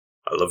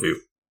I love you.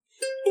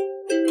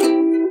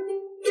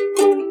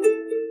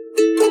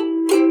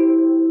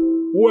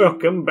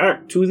 Welcome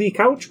back to the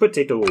Couch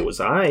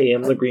Potatoes. I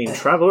am the Green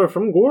Traveler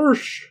from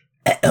Gorsh.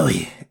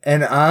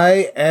 And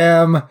I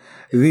am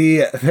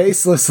the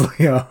Faceless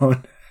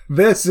Leon.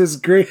 This is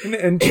Green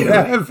and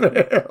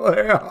Traveler.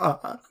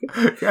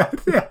 God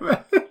damn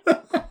it.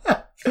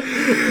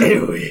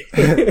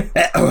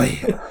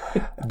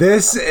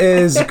 This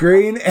is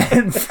Green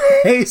and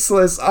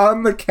Faceless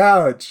on the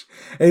Couch,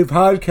 a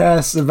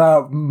podcast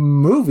about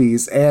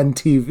movies and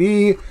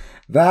TV.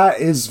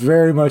 That is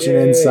very much an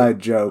inside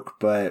joke,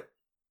 but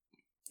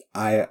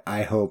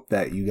I hope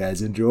that you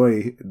guys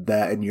enjoy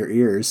that in your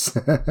ears.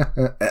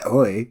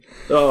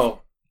 Oh,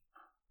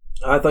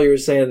 I thought you were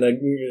saying that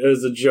it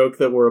was a joke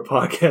that we're a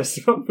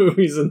podcast about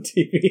movies and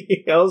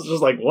TV. I was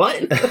just like,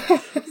 what?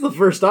 That's the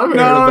first time I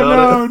heard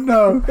about it.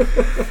 No.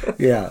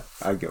 Yeah,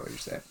 I get what you're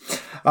saying.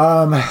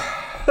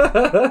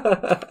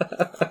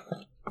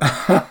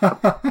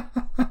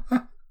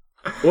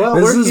 Well,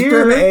 this has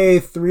here. been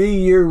a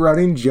 3-year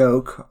running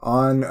joke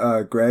on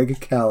Greg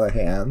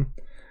Callahan,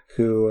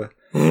 who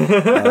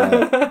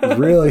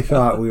really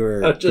thought we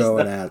were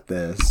going at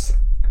this.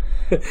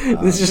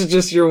 This is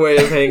just your way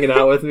of hanging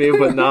out with me,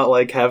 but not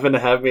like having to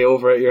have me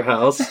over at your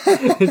house.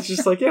 It's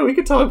just like, yeah, we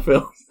can talk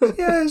film.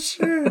 Yeah,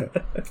 sure.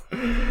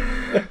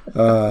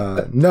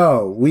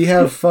 No, we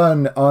have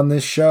fun on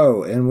this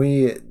show,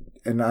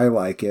 and I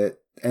like it.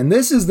 And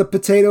this is the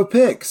potato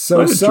pick,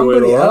 so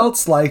somebody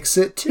else likes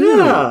it too.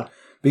 Yeah.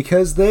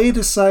 Because they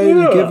decided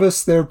to give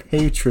us their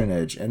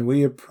patronage, and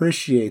we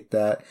appreciate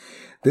that.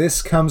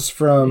 This comes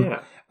from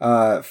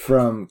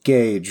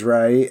Gage,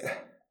 right?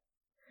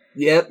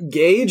 Yep,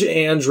 Gage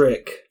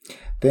Andrick.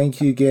 Thank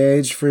you,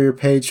 Gage, for your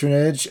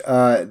patronage.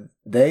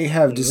 They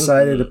have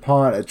decided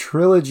upon a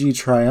Trilogy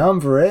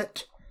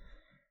Triumvirate,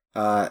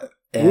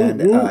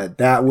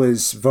 that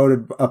was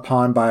voted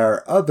upon by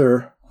our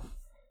other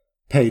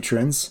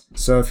patrons.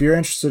 So if you're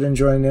interested in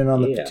joining in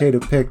on the potato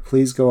pick,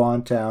 please go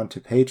on down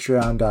to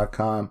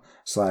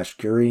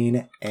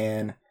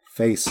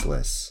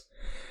patreon.com/greenandfaceless.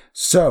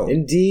 So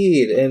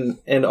indeed,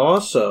 and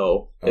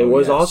also it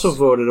was also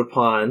voted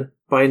upon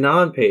by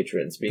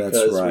non-patrons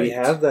because we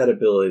have that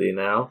ability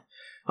now.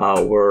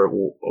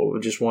 We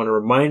just want to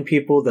remind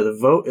people that the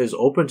vote is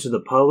open to the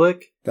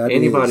public.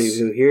 Anybody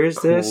who hears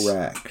this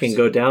can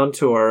go down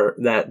to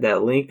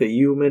that link that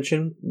you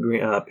mentioned,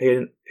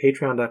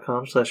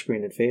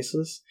 patreon.com/green and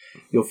faceless.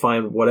 You'll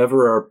find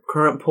whatever our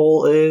current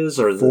poll is,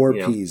 or 4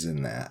 P's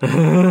in that.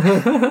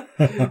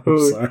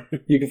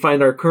 You can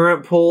find our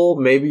current poll.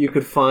 Maybe you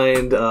could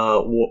find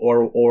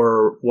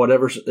or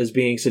whatever is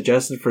being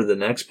suggested for the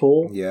next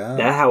poll. Yeah.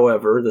 That,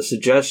 however, the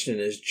suggestion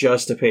is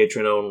just a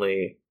patron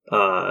only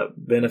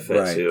benefit.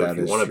 Right, so if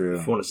you want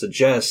to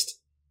suggest,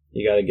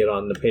 you got to get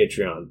on the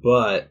Patreon.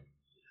 But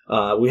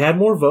we had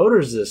more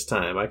voters this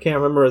time. I can't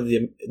remember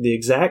the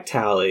exact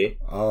tally,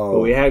 but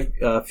we had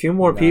a few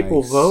more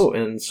people vote,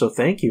 and so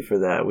thank you for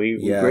that. We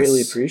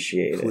greatly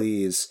appreciate it.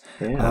 Please.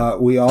 Yeah.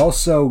 We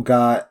also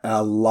got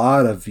a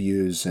lot of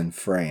views in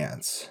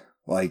France,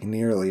 like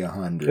nearly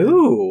 100.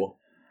 Ooh,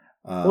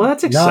 well,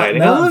 that's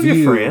exciting. I love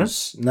you,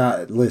 France.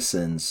 Not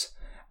listens.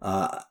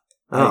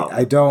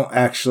 I don't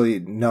actually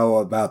know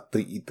about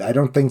I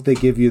don't think they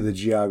give you the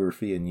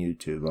geography in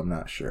YouTube. I'm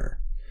not sure.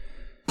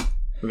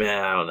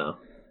 Man, I don't know.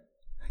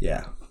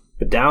 Yeah.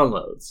 But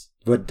downloads.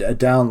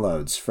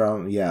 Downloads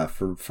from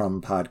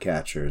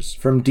podcatchers.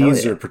 From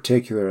Deezer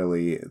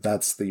particularly.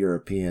 That's the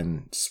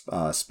European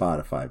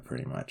Spotify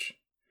pretty much.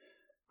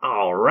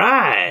 All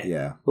right.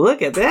 Yeah.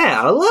 Look at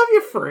that. I love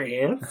your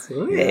France.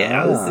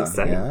 Yeah, this is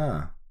exciting.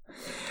 Yeah.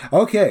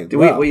 Okay.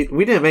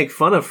 We didn't make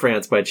fun of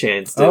France by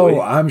chance, did we?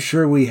 Oh, I'm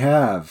sure we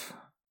have.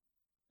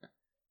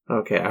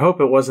 Okay, I hope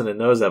it wasn't in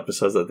those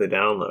episodes that they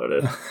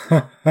downloaded.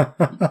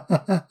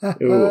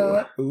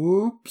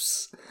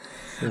 Oops.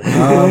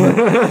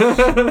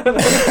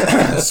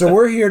 So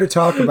we're here to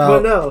talk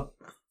about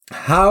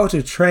How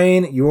to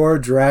Train Your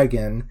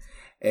Dragon,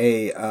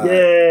 a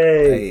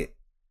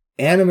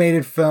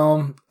animated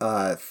film,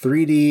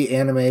 3D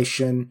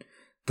animation.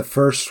 The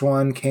first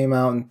one came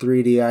out in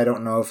 3D. I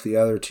don't know if the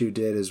other two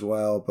did as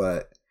well,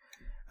 but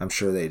I'm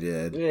sure they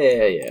did.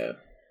 Yeah.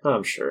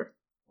 I'm sure.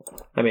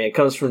 I mean, it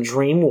comes from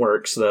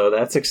DreamWorks, though.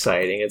 That's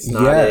exciting. It's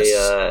not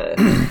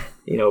a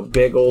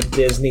big old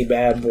Disney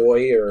bad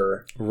boy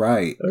or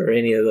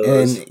any of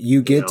those. And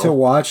you get to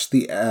watch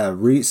the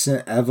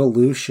recent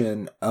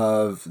evolution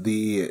of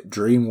the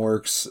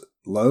DreamWorks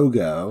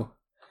logo,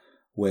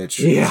 which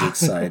is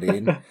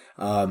exciting.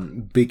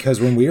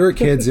 Because when we were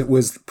kids, it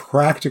was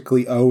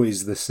practically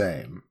always the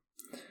same.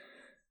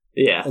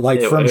 Yeah.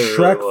 Like from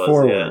Shrek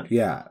forward.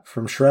 Yeah.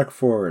 From Shrek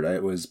forward,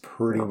 it was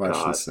pretty much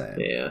the same.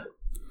 Yeah.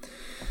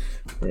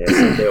 Yeah,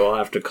 someday we'll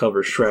have to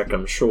cover Shrek,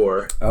 I'm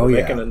sure. Oh,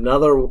 We're making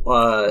another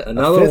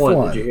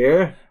one. Did you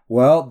hear?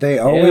 Well, they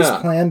always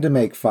planned to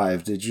make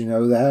 5. Did you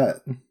know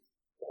that?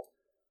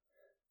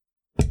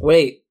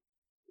 Wait.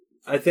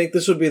 I think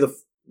this would be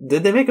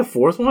Did they make a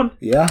 4th one?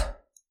 Yeah.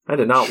 I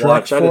did not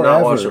watch the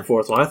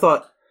 4th one. I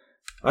thought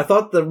I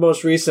thought the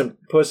most recent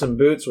Puss in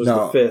Boots was the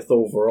 5th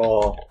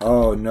overall.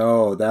 Oh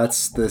no,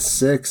 that's the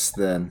 6th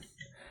then.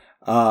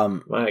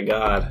 My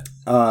God,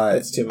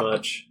 that's too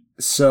much.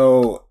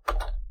 So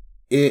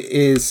it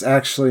is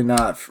actually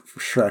not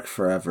Shrek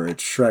Forever.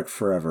 It's Shrek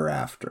Forever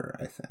After,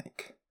 I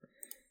think.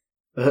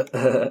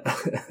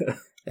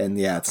 And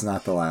yeah, it's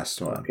not the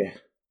last one. Okay.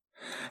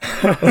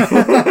 Of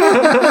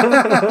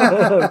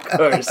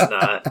course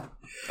not.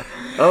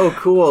 Oh,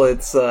 cool!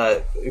 It's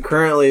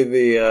currently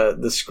the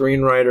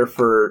screenwriter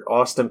for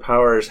Austin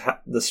Powers,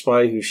 The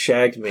Spy Who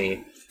Shagged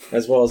Me,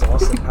 as well as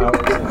Austin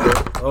Powers.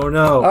 Oh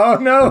no! Oh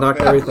no! I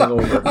knocked everything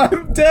over.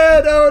 I'm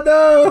dead! Oh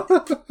no!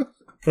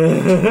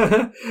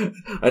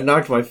 I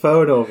knocked my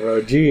phone over.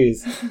 Oh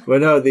jeez!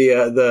 But no,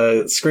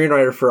 the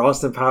screenwriter for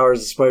Austin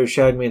Powers, The Spy Who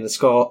Shagged Me, and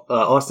the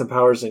Austin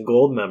Powers and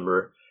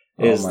Goldmember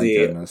is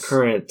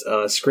current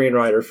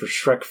screenwriter for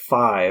Shrek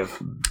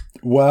 5.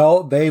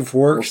 Well, they've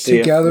worked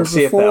together before.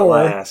 See if that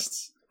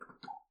lasts.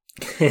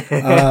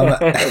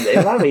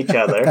 They love each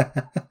other.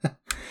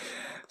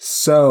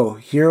 So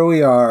here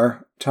we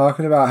are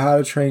talking about How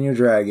to Train Your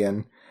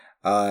Dragon.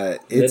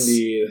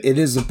 It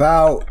is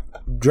about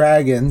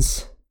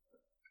dragons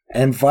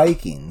and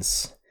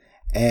Vikings,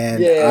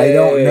 and yay. I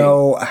don't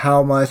know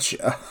how much,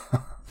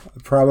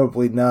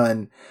 probably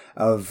none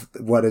of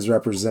what is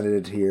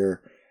represented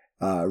here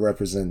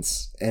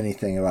represents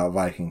anything about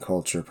Viking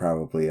culture,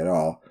 probably at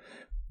all.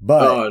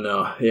 But oh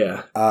no,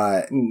 yeah,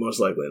 most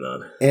likely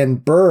none. In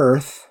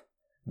Birth,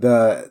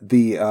 the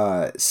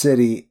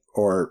city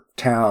or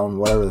town,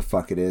 whatever the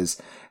fuck it is,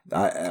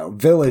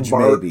 village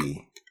Bark.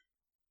 maybe.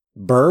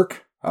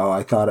 Burke? Oh,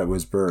 I thought it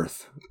was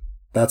Birth.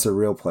 That's a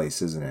real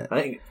place, isn't it?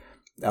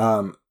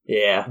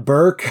 Yeah.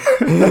 Burke.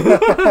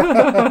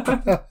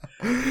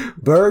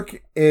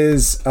 Burke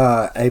is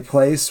a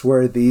place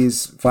where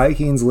these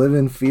Vikings live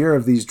in fear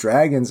of these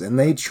dragons, and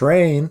they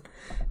train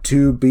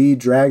to be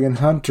dragon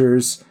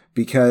hunters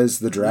because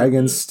the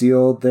dragons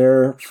steal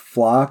their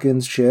flock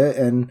and shit,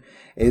 and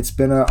it's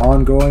been an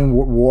ongoing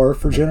war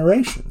for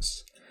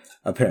generations,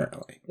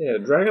 apparently. Yeah,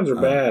 dragons are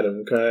bad,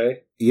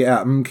 okay?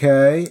 Yeah,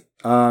 okay.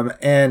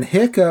 And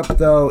Hiccup,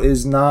 though,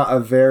 is not a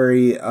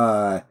very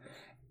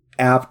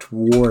apt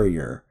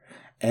warrior.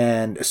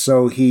 And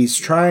so he's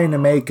trying to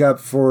make up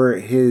for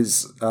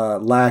his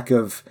lack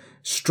of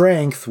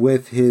strength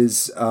with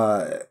his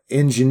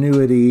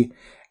ingenuity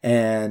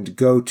and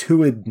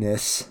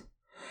go-to-edness.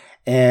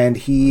 And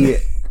he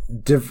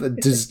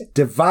devises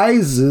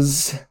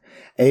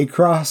a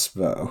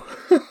crossbow.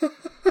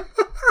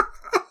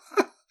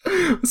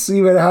 Let's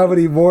see how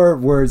many more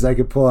words I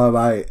can pull out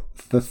of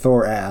the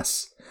Thor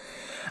ass.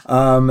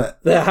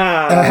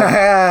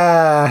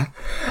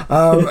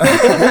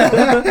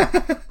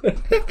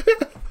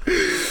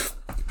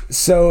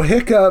 So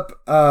Hiccup,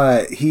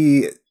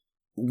 he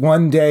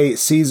one day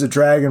sees a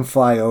dragon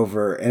fly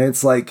over, and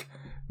it's like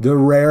the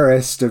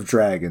rarest of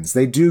dragons.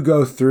 They do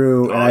go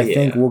through, and I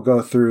think we'll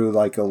go through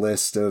like a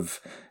list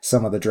of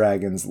some of the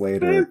dragons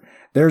later.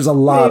 There's a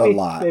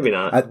lot. Maybe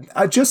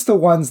not. Just the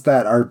ones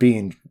that are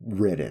being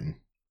ridden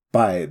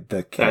by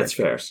the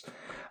characters.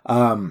 That's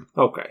fair.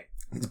 Okay.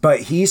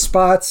 But he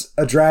spots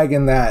a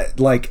dragon that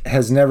like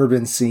has never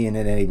been seen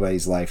in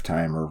anybody's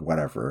lifetime or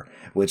whatever,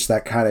 which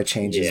that kind of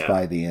changes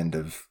by the end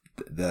of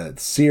the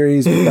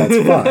series, but that's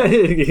fine.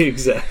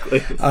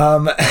 Exactly.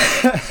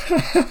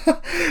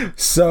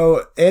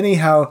 So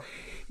anyhow,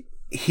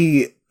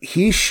 he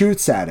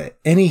shoots at it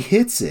and he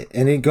hits it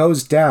and it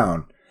goes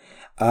down.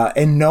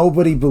 And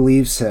nobody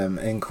believes him,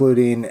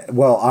 including,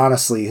 well,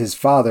 honestly, his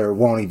father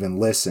won't even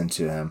listen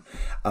to him.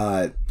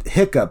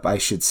 Hiccup, I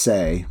should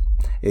say,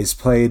 is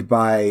played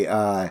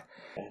by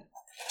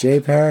Jay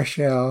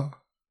Baruchel.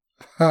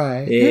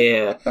 Hi.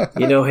 Yeah.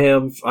 You know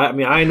him.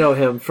 I know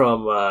him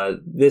from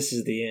This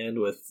Is the End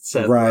with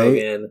Seth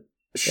Rogen.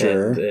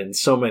 Sure. And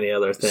so many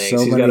other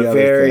things. He's got a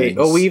very... Things.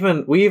 Oh,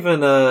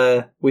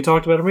 we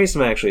talked about him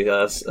recently, actually.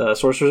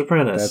 Sorcerer's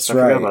Apprentice. That's I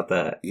right. forgot about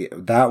that. Yeah,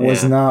 that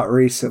was not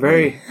recently.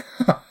 Very...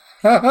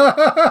 I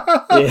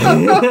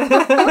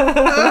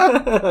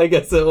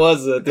guess it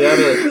wasn't.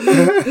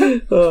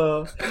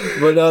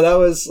 But no, that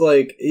was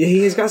like...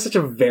 He's got such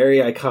a very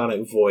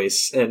iconic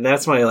voice. And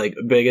that's my like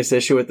biggest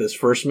issue with this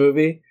first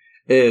movie,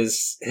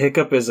 is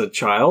Hiccup is a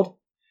child.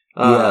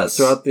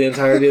 Throughout the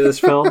entirety of this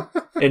film.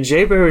 And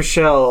Jay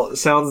Baruchel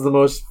sounds the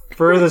most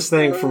furthest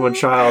thing from a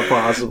child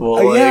possible.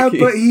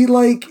 But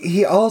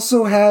he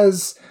also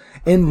has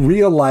in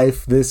real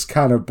life this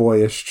kind of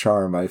boyish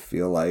charm, I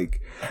feel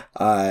like.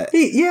 But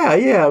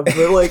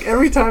like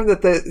every time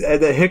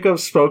that Hiccup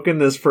spoke in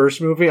this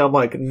first movie, I'm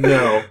like,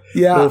 no.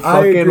 Yeah,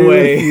 I agree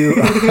with you.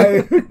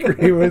 I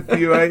agree with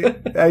you.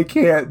 I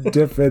can't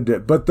defend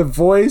it. But the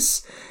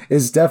voice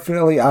is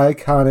definitely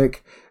iconic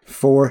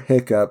for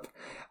Hiccup.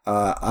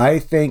 I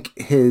think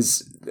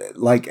his,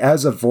 like,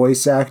 as a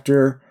voice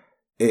actor,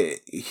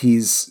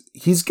 he's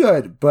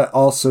good, but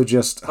also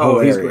just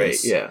hilarious. He's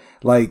great, yeah.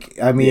 Like,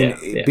 I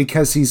mean,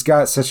 because he's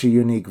got such a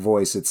unique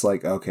voice, it's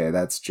like, okay,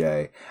 that's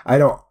Jay. I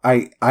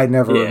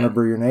never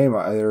remember your name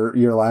or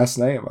your last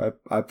name. I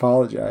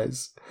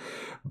apologize.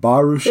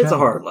 Baruchel. It's a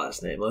hard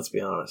last name, let's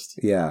be honest.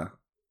 Yeah.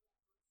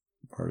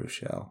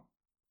 Baruchel.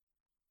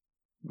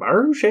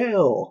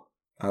 Baruchel.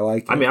 I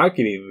like it. I mean, I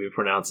could even be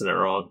pronouncing it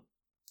wrong.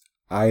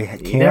 I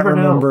can't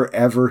remember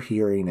ever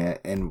hearing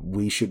it, and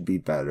we should be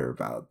better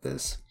about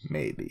this,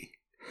 maybe.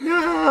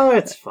 No,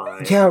 it's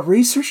fine. Yeah,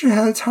 research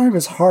ahead of time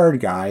is hard,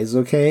 guys,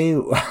 okay?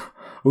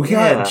 We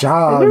got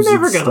jobs. They're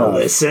never going to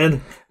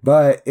listen.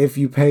 But if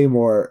you pay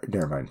more...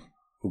 Never mind.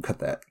 We'll cut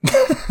that.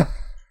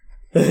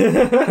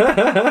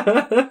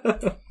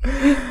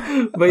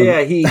 But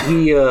yeah, he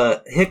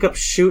Hiccup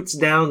shoots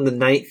down the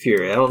Night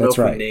Fury. I don't know if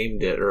we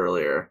named it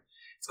earlier.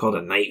 It's called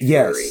a Night Fury.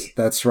 Yes,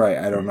 that's right.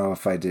 I don't know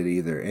if I did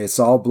either. It's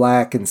all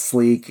black and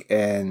sleek,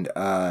 and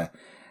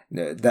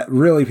that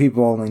really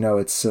people only know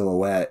it's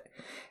silhouette.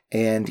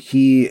 And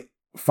he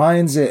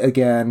finds it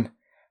again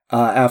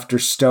after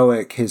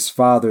Stoic, his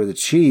father, the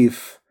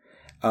chief,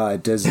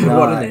 does not...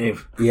 What a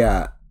name.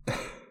 Yeah.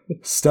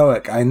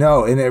 Stoic, I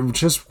know. And it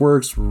just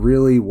works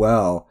really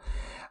well.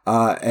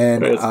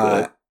 And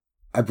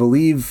I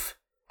believe...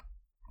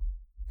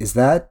 Is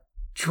that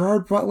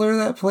Gerard Butler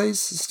that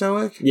plays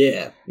Stoic?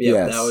 Yeah.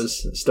 Yes. That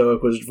was...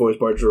 Stoic was voiced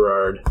by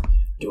Gerard.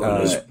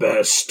 Doing his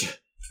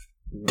best.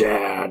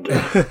 Dad.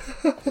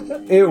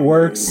 It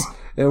works.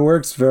 It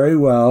works very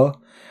well.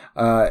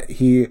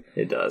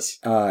 It does.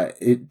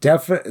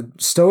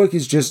 Stoic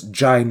is just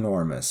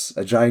ginormous,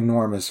 a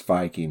ginormous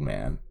Viking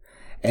man,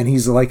 and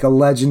he's like a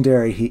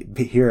legendary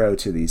hero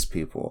to these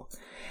people.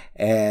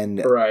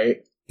 And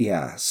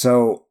yeah,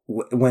 so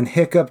when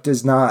Hiccup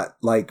does not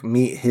like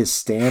meet his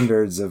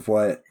standards of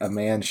what a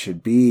man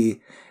should be,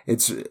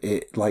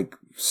 it like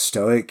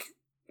Stoic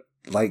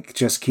like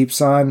just keeps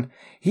on.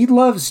 He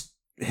loves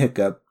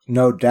Hiccup,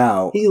 no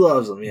doubt. He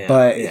loves him, yeah,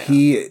 but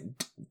he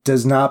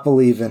does not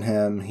believe in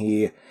him.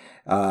 He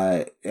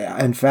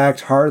in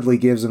fact, hardly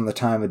gives him the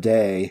time of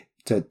day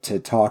to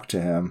talk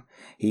to him.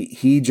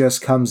 He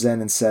just comes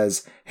in and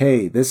says,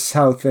 "Hey, this is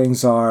how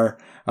things are.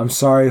 I'm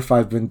sorry if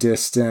I've been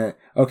distant.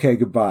 Okay,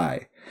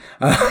 goodbye."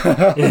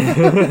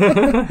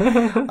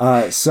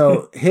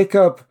 So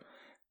Hiccup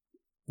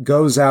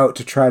goes out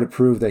to try to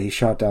prove that he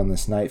shot down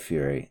this Night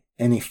Fury,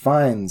 and he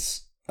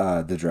finds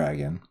the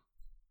dragon,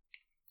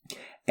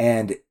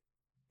 and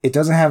it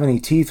doesn't have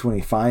any teeth when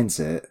he finds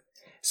it.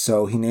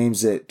 So he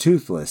names it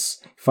Toothless.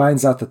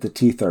 Finds out that the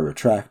teeth are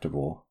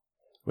retractable,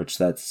 which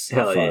that's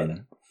fun. Yeah.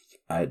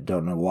 I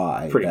don't know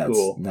why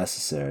that's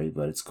necessary,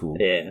 but it's cool.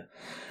 Yeah.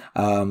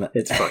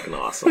 It's fucking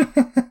awesome.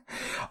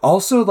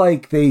 Also,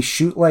 like, they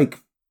shoot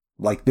like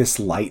this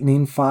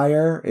lightning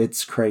fire.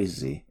 It's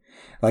crazy.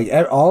 Like,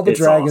 all the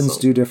dragons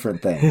do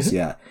different things.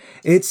 Yeah.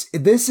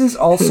 This is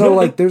also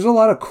like, there's a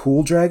lot of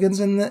cool dragons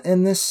in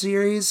this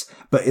series,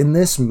 but in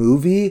this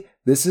movie,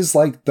 this is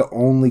like the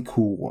only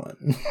cool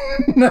one.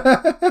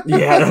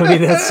 Yeah, I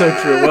mean, that's so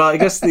true. Well, I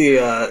guess the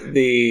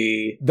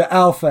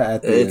alpha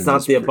at the it's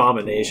not the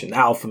abomination.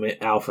 Cool.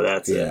 Alpha,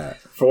 that's it.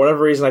 For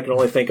whatever reason, I can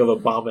only think of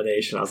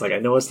abomination. I was like, I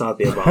know it's not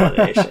the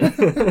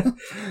abomination.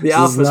 The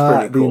alpha's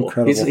pretty cool.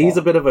 He's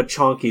a bit of a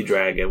chonky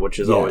dragon, which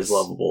is always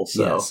lovable.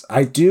 So yes,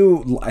 I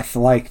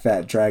like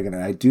that dragon,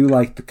 and I do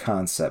like the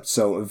concept.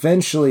 So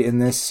eventually in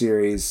this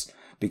series,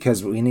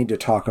 because we need to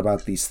talk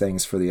about these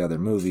things for the other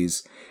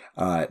movies,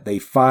 they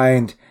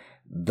find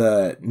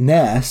the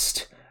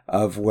nest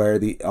of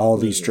where all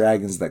these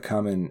dragons that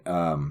come and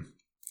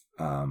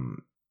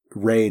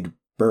raid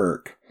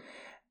Burke,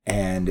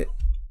 and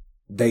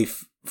they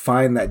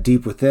find that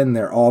deep within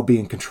they're all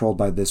being controlled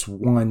by this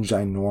one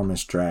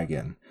ginormous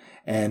dragon,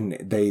 and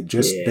they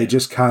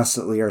just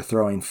constantly are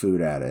throwing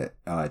food at it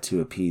to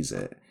appease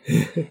it.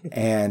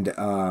 And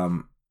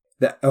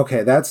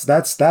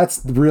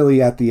that's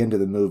really at the end of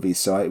the movie,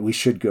 so we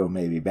should go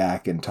maybe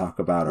back and talk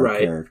about our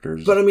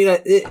characters. But I mean,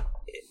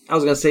 I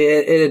was going to say,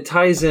 it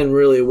ties in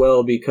really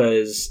well,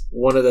 because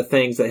one of the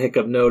things that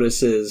Hiccup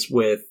notices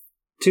with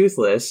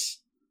Toothless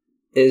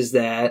is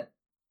that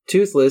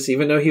Toothless,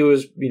 even though he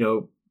was,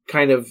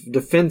 kind of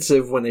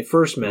defensive when they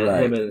first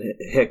met, him and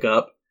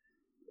Hiccup,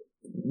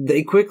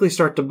 they quickly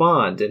start to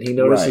bond, and he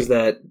notices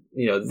that,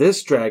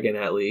 this dragon,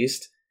 at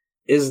least,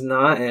 is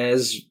not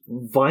as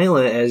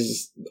violent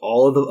as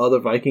all of the other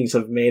Vikings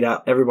have made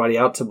everybody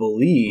out to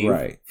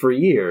believe for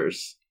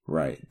years.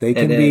 Right. They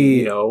can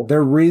be,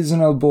 they're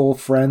reasonable,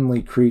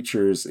 friendly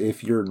creatures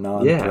if you're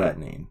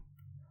non-threatening.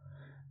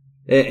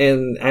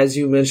 And as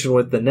you mentioned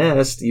with the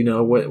nest,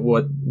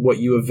 what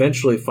you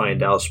eventually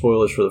find out,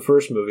 spoilers for the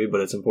first movie,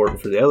 but it's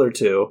important for the other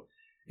two,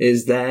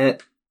 is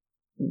that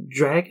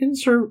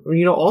dragons are,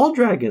 all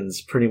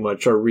dragons pretty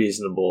much are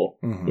reasonable.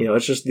 Mm-hmm.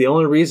 It's just the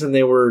only reason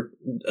they were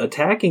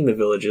attacking the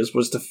villages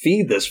was to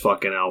feed this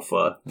fucking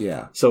alpha.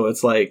 Yeah. So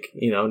it's like,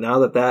 now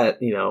that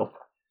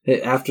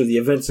after the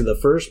events of the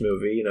first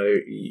movie,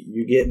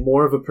 you get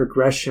more of a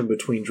progression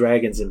between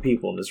dragons and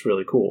people, and it's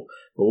really cool.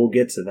 But we'll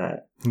get to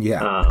that.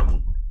 Yeah.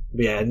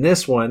 In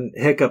this one,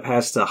 Hiccup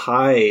has to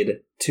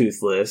hide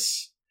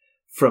Toothless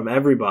from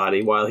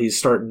everybody while he's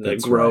starting to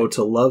grow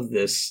to love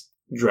this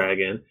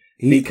dragon.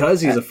 Because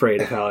he's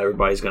afraid of how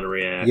everybody's going to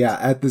react. Yeah,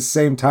 at the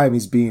same time,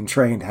 he's being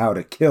trained how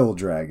to kill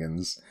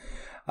dragons.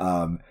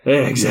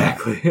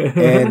 Exactly.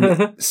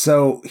 And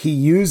so he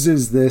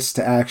uses this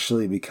to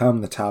actually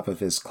become the top of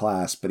his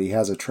class, but he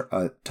has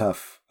a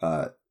tough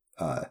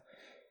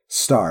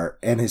start.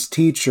 And his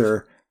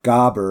teacher,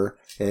 Gobber,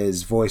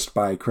 is voiced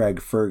by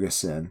Craig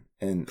Ferguson,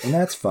 and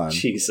that's fun.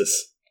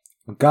 Jesus.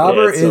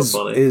 Gobber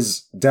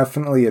is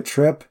definitely a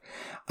trip.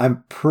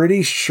 I'm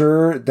pretty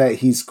sure that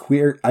he's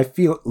queer. I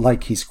feel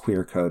like he's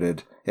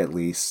queer-coded, at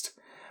least.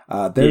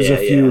 There's a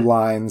few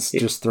lines,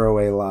 just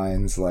throwaway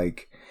lines,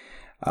 like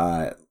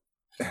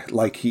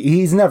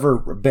he's never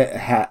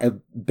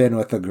been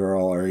with a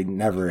girl, or he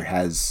never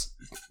has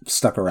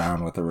stuck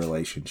around with a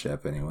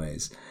relationship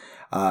anyways.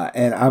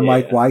 And I'm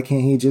like, why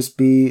can't he just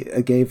be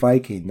a gay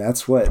Viking?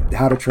 That's what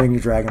How to Train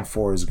Your Dragon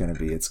 4 is going to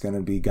be. It's going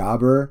to be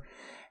Gobber.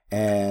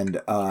 And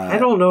I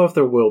don't know if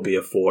there will be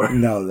a 4.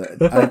 No,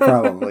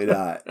 probably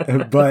not.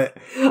 But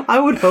I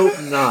would hope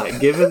not.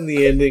 Given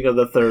the ending of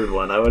the third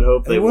one, I would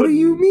hope they What do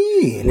you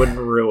mean? Wouldn't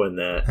ruin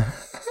that.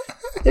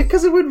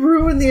 Because it would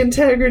ruin the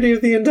integrity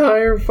of the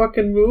entire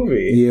fucking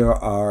movie. You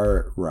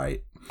are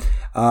right.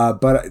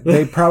 But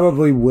they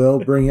probably will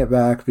bring it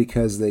back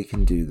because they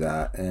can do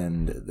that,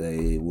 and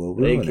they will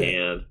ruin it. They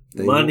can.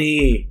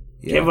 Money!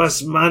 Give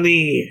us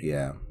money!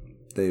 Yeah.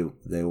 They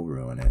will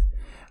ruin it.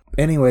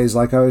 Anyways,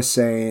 like I was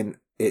saying,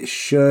 it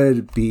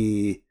should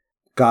be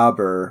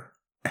Gobber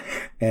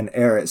and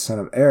Eret, son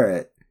of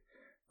Eret,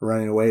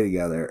 running away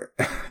together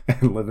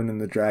and living in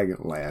the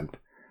Dragonland.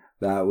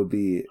 That would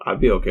be... I'd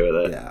be okay with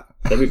that. Yeah.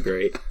 That'd be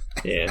great.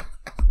 Yeah.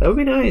 That would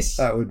be nice.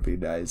 That would be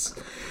nice.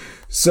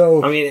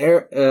 So... I mean,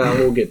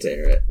 we'll get to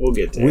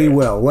Eret. We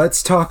will.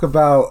 Let's talk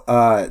about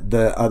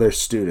the other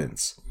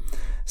students.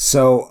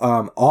 So,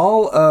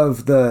 all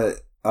of the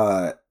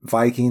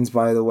Vikings,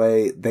 by the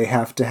way, they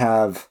have to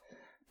have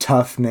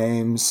tough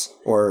names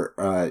or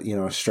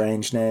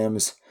strange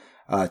names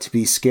to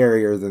be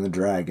scarier than the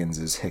dragons,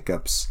 is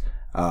Hiccup's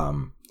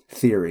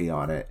theory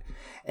on it.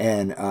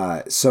 And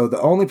so the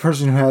only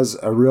person who has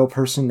a real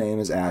person name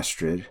is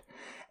Astrid,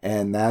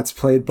 and that's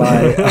played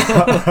by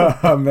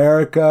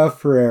America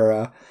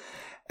Ferrera,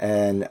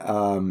 and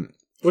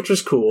which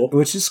is cool.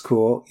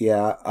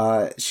 Yeah.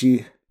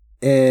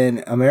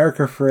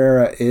 America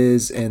Ferrera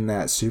is in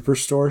that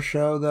Superstore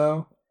show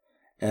though,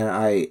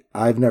 and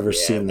I've never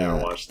seen that.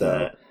 Never watched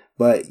that.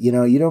 But, you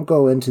don't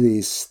go into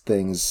these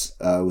things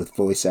with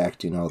voice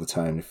acting all the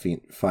time to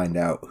find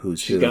out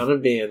who's who. She's going to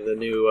be in the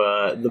new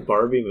the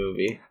Barbie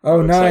movie. Oh,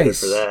 I'm nice. excited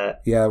for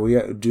that. Yeah,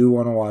 we do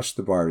want to watch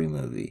the Barbie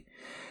movie.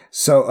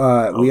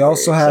 So we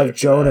also have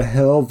Jonah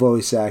Hill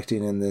voice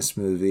acting in this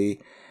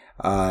movie.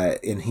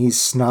 And he's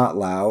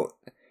Snotlout.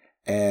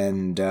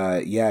 And,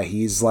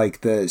 he's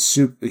like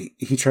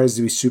he tries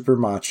to be super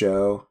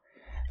macho.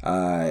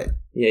 Yeah,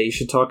 you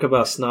should talk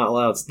about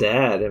Snotlout's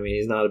dad. I mean,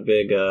 he's not a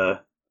big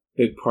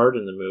part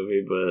in the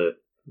movie, but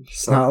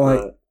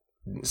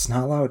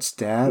Snotlout's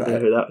dad.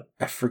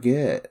 I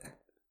forget.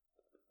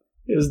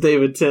 It was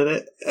David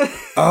Tennant.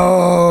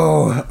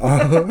 Oh,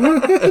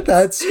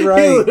 that's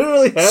right. He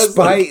literally has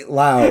Spite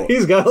Lout.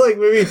 He's got like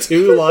maybe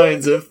 2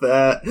 lines, if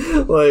that.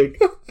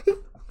 Like,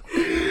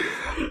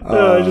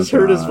 I just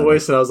heard his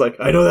voice, and I was like,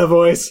 I know that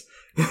voice.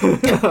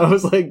 I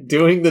was like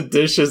doing the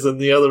dishes in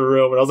the other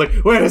room, and I was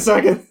like, wait a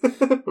second,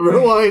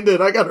 rewind it.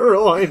 I gotta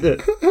rewind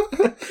it.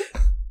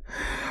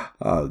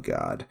 Oh,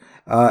 God.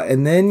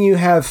 And then you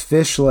have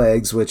Fish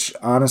Legs, which,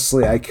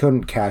 honestly, I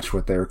couldn't catch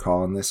what they were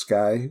calling this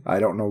guy. I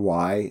don't know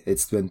why.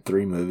 It's been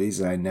 3 movies,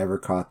 and I never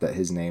caught that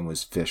his name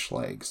was Fish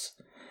Legs.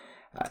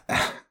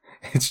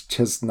 It's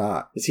just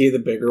not. Is he the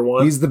bigger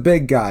one? He's the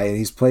big guy, and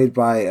he's played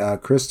by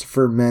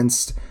Christopher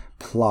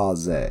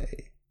Mintz-Plasse.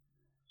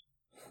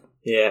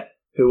 Yeah.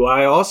 Who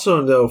I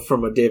also know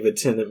from a David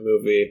Tennant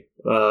movie,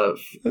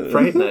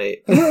 Fright Night.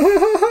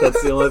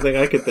 That's the only thing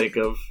I could think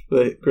of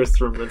that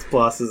Christopher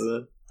Mintz-Plasse is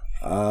in.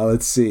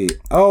 Let's see.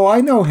 Oh,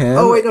 I know him.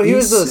 Oh, wait, no, he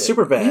was the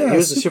Superbad. Yeah, he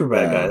was the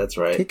Superbad guy, that's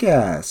right.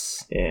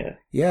 Kick-Ass. Yeah.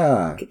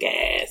 Yeah.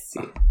 Kick-Ass.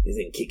 He's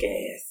in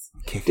Kick-Ass.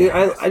 Dude,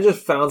 I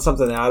just found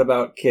something out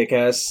about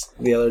Kick-Ass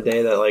the other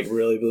day that, like,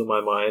 really blew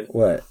my mind.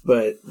 What?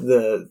 But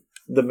the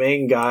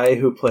main guy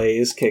who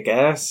plays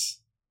Kick-Ass,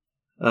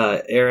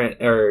 Aaron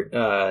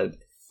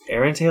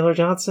Taylor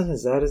Johnson,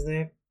 is that his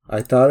name?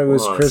 I thought it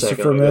was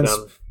Christopher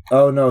Mintz.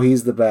 Oh, no,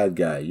 he's the bad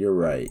guy. You're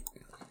right.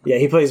 Yeah,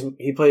 he plays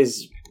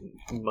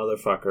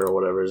motherfucker or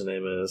whatever his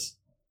name is.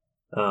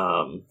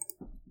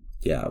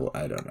 Yeah, well,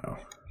 I don't know.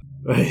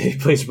 He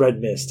plays Red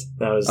Mist.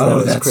 That was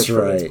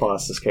Christopher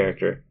Mintz-Plasse's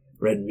character.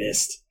 Red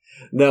Mist.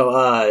 No,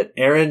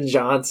 Aaron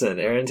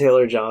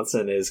Taylor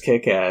Johnson is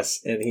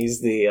Kick-Ass, and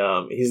he's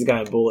the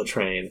guy in Bullet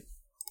Train,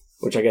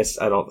 which I guess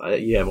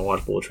you haven't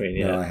watched Bullet Train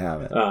yet. No, I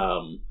haven't.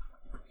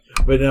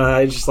 But no,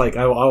 I just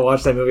I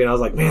watched that movie and I was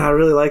like, man, I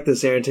really like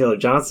this Aaron Taylor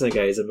Johnson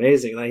guy. He's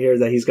amazing. And I hear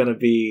that he's going to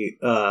be,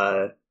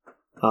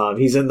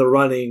 he's in the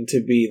running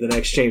to be the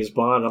next James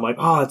Bond. I'm like,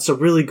 oh, it's a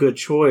really good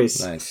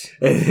choice. Nice.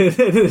 And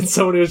then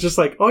somebody was just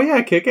like, oh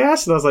yeah,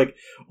 Kick-Ass. And I was like,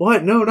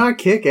 what? No, not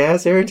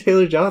Kick-Ass. Aaron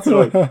Taylor Johnson. I'm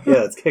like,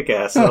 yeah, it's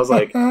Kick-Ass. And I was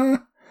like,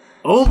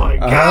 Oh my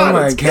god! Oh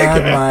my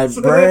god, my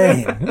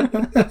brain!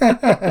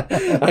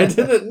 I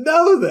didn't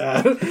know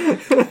that.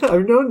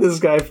 I've known this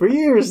guy for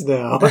years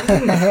now.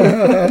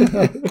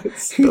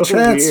 He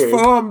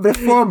transformed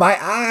before my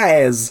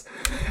eyes.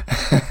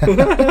 But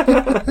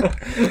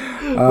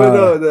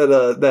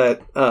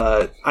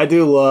no, I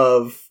do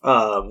love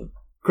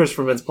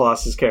Christopher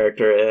Mintz-Plasse'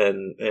 character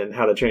in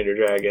How to Train Your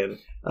Dragon.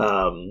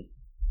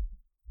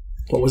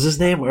 What was his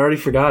name? I already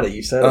forgot it.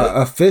 You said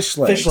it. Fish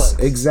Legs.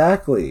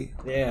 Exactly.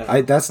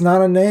 Yeah. That's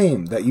not a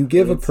name that you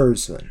give a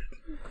person.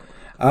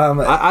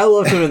 I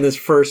love him in this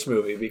first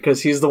movie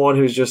because he's the one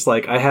who's just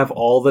like, I have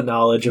all the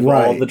knowledge of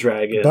all the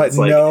dragons. But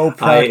no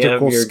practical I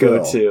am your skill.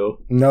 go-to.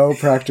 No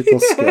practical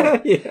skill.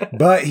 Yeah.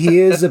 But he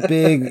is a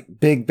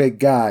big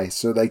guy,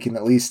 so they can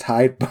at least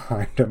hide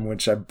behind him,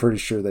 which I'm pretty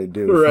sure they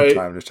do from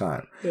time to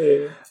time.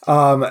 Yeah.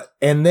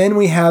 And then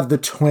we have the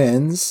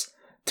twins,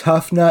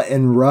 Tough Nut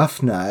and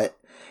Rough Nut,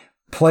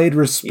 played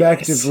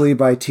respectively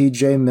by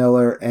T.J.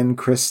 Miller and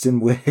Kristen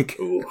Wiig.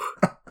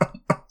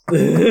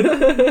 They're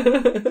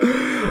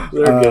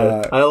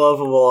good. I love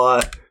them a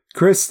lot.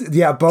 Both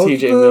TJ of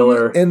them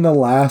Miller in the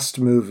last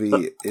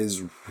movie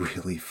is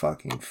really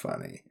fucking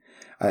funny.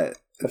 I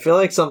feel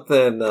like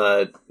something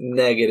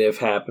negative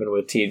happened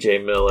with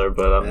TJ Miller,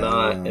 but I'm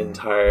not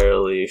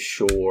entirely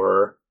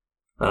sure.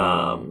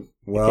 Well,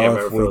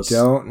 if we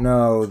don't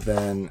know,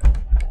 then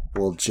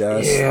we'll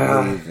just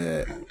leave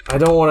it. I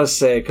don't want to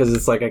say because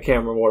it's like I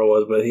can't remember what it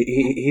was, but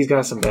he's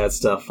got some bad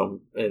stuff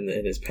in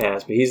his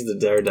past. But he's the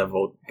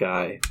Daredevil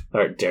guy,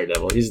 or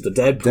Daredevil. He's the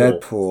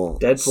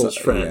Deadpool's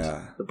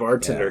friend, the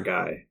bartender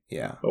guy,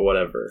 or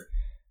whatever.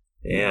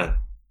 Yeah.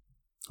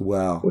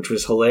 Well, which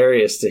was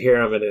hilarious to hear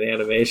him in an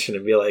animation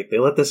and be like, they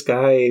let this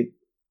guy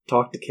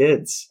talk to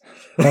kids.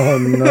 Oh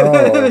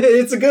no!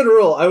 It's a good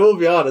role. I will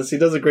be honest. He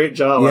does a great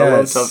job.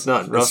 Yes, I love Tough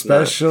Nut and Rough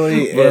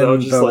especially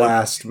Nut. in the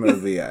last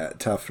movie.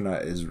 Tough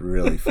Nut is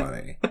really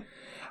funny.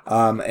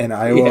 And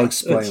I will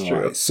explain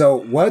why.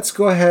 So let's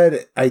go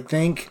ahead. I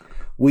think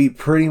we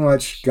pretty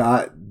much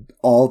got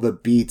all the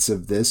beats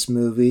of this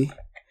movie.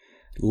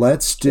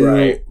 Let's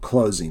do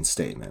closing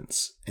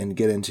statements and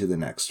get into the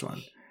next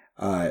one.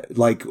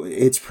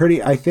 It's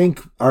pretty, I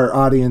think our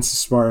audience is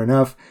smart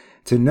enough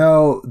to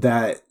know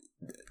that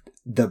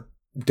the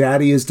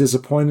daddy is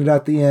disappointed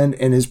at the end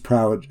and is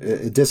proud,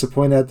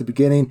 disappointed at the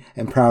beginning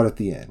and proud at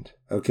the end.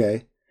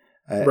 Okay.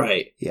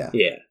 Right. Yeah.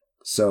 Yeah.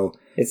 So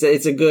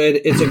it's a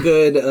good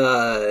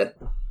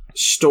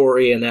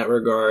story in that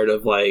regard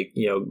of like,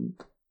 you know,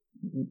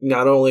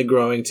 not only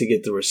growing to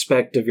get the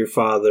respect of your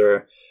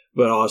father,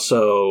 but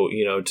also,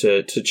 you know,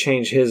 to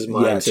change his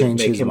mind to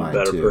make him a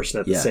better person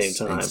at the same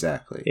time.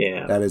 Exactly.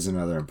 Yeah. That is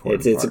another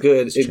important It's part.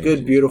 a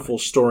good, beautiful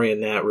story in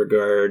that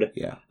regard.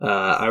 Yeah.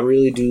 I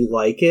really do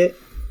like it.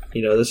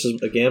 You know, this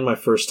is, again, my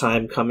first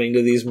time coming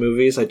to these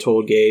movies. I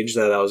told Gage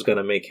that I was going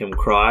to make him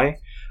cry.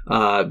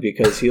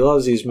 Because he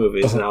loves these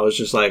movies, and I was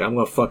just like, I'm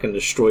gonna fucking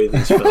destroy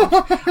these films.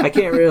 I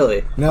can't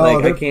really. No,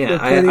 I can't.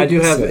 I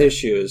do have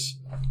issues.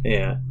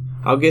 Yeah,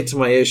 I'll get to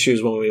my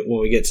issues when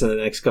we get to the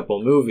next couple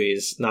of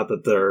movies. Not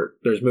that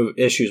there's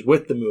issues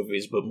with the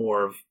movies, but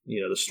more of,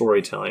 you know, the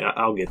storytelling.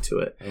 I'll get to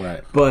it.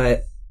 Right.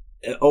 But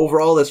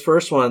overall, this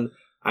first one,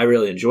 I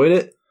really enjoyed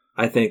it.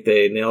 I think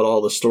they nailed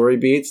all the story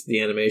beats.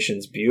 The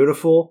animation's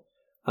beautiful.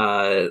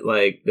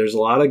 There's a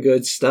lot of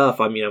good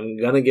stuff. I mean, I'm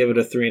gonna give it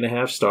a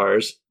 3.5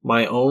 stars.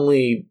 My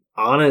only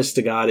honest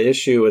to God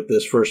issue with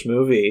this first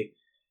movie,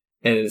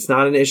 and it's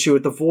not an issue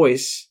with the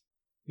voice,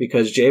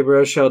 because Jay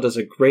Baruchel does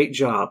a great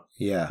job.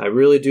 Yeah. I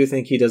really do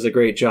think he does a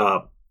great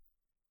job.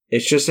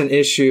 It's just an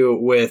issue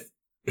with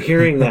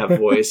hearing that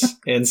voice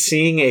and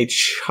seeing a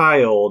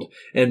child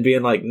and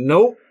being like,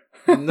 nope,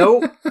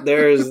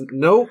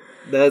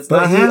 that's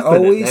but not he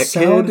happening. Always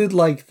sounded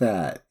like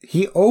that.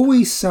 He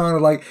always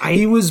sounded like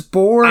he was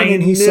born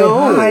and he said,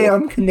 "Hi,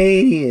 I'm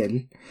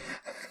Canadian."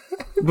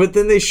 But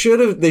then they should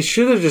have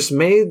just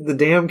made the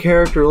damn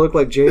character look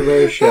like Jay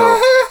Baruchel.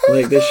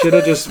 Like they should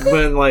have just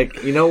been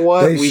like, you know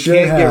what, we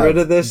can't get rid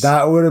of this.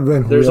 That would have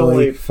been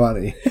really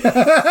funny. It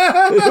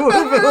would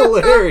have been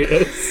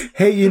hilarious.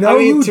 Hey, you know,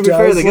 who to be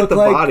fair, they get the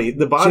body.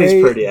 The body's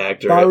Jay pretty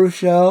accurate.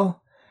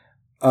 Baruchel,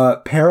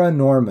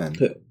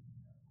 Paranorman.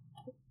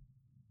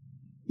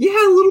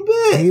 Yeah, a little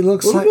bit. He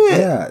looks like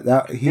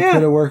he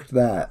could have worked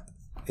that.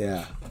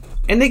 Yeah.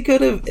 And they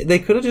could have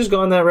just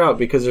gone that route,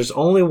 because there's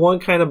only one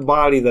kind of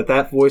body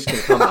that voice can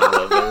come out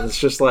of, and it's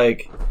just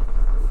like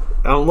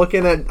I'm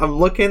looking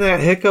at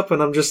Hiccup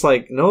and I'm just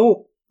like,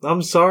 no,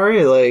 I'm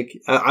sorry. Like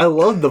I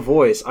love the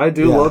voice. I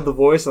do love the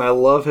voice, and I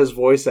love his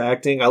voice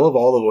acting. I love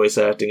all the voice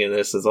acting in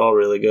this. It's all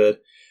really good.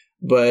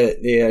 But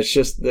yeah, it's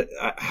just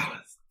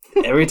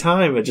every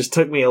time it just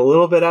took me a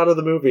little bit out of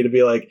the movie to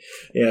be like,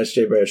 yeah, it's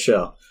Jay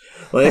Baruchel.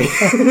 Like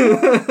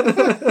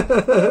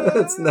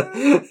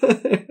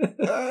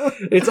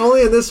it's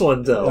only in this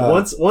one though.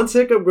 Once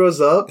Hiccup grows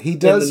up, he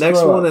does. In the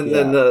next one, and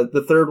then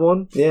the third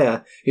one,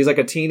 he's like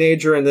a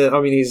teenager, and then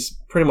he's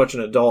pretty much an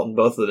adult in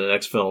both of the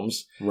next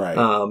films, right?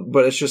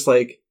 But it's just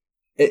like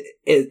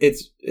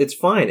it's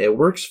fine. It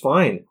works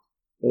fine.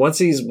 Once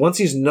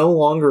he's no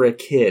longer a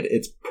kid,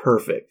 it's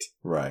perfect.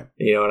 Right.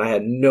 And I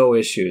had no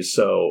issues.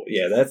 So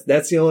yeah,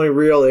 that's the only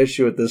real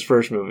issue with this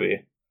first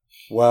movie.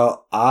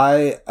 Well,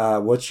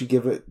 what you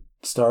give it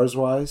stars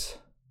wise?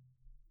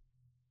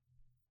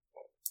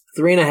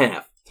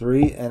 3.5.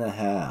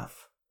 3.5.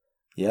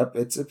 Yep,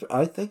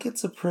 I think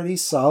it's a pretty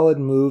solid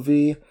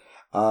movie.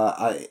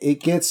 It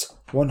gets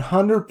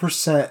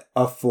 100%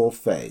 a full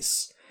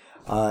face.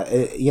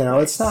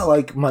 It's not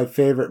like my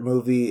favorite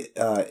movie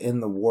in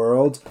the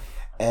world.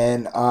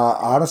 And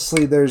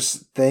honestly,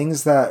 there's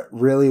things that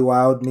really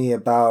wowed me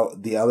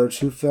about the other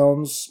two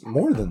films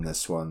more than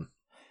this one.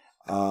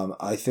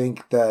 I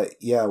think that,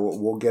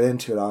 we'll get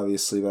into it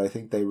obviously, but I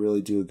think they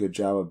really do a good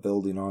job of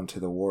building onto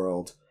the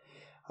world.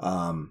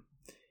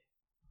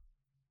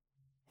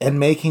 And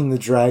making the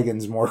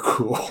dragons more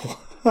cool.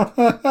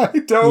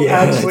 I don't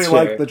actually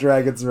like the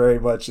dragons very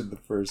much in the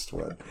first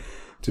one,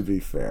 to be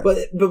fair.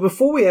 But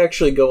before we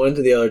actually go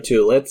into the other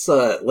two, let's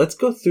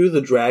go through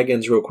the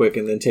dragons real quick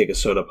and then take a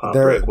soda pop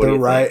break. What do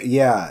you think?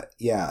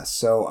 Yeah.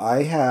 So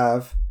I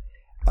have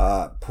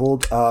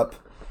pulled up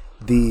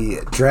the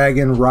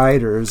dragon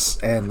riders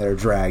and their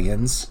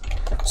dragons.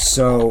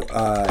 So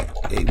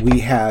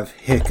we have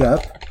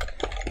Hiccup.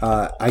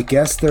 I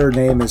guess their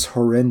name is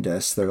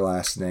Horrendous, their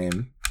last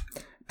name.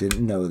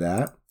 Didn't know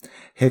that.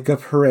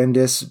 Hiccup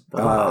Horrendous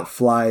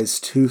flies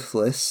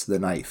Toothless, the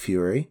Night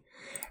Fury.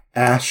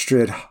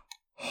 Astrid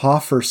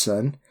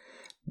Hofferson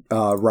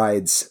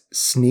rides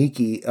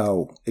Stormfly,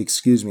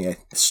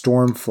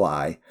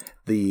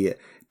 the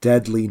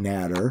Deadly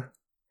Natter.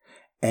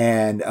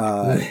 And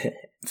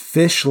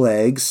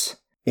Fishlegs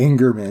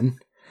Ingerman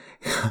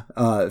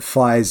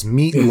flies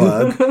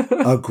Meatlug,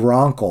 a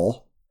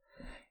Gronkle.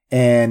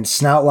 And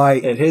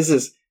Snoutlight... And his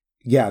is...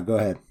 Yeah, go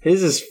ahead.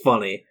 His is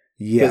funny.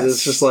 Yes. Because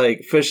it's just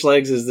like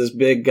Fishlegs is this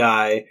big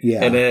guy,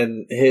 and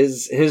then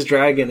his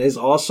dragon is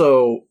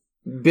also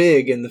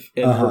big in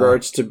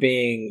regards to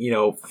being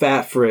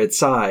fat for its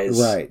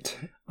size, right?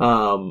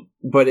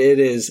 But it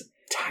is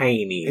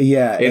tiny.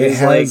 Yeah, it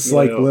has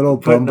like little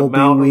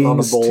bumblebee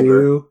wings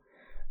too.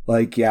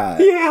 Like it's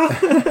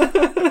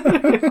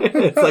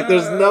like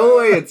there's no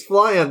way it's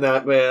flying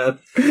that, man.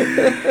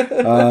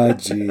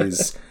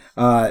 Jeez.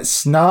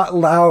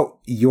 Snotlout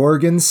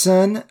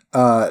Jorgensen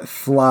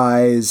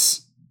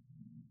flies,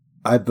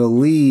 I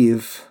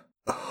believe,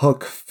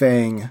 Hook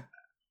Fang,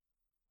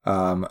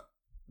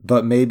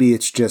 but maybe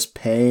it's just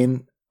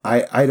Pain.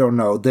 I don't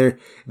know. They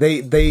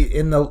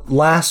in the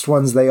last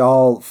ones they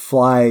all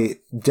fly.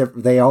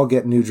 They all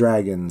get new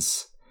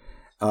dragons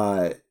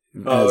as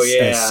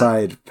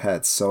side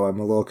pets. So I'm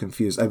a little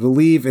confused. I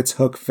believe it's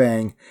Hook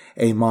Fang,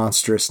 a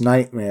monstrous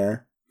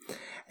nightmare,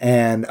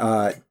 and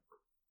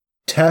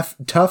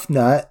Tough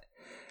Nut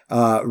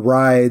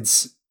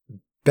rides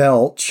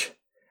Belch.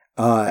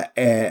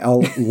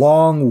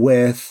 Along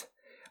with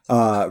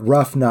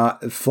Rough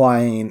Knot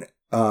flying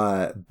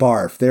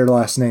Barf. Their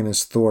last name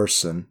is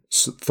Thorstun,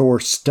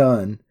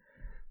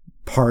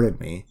 pardon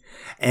me.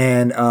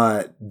 And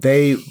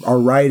they are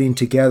riding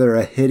together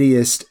a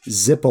hideous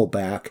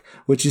Zippleback,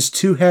 which is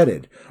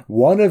two-headed.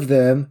 One of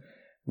them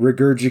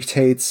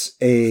regurgitates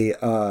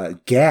a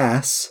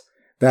gas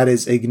that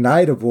is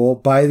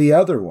ignitable by the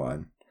other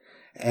one.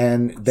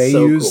 And they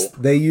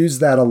use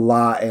that a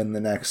lot in the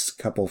next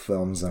couple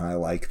films, and I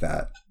like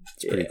that.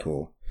 It's pretty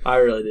cool. I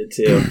really did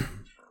too.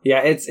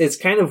 Yeah, it's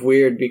kind of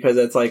weird because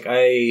it's like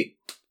I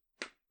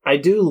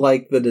do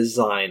like the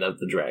design of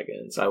the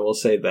dragons. I will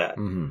say that.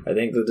 Mm-hmm. I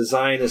think the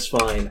design is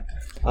fine.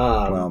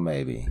 Well,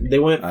 maybe they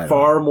went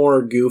far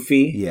more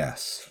goofy.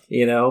 Yes,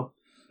 and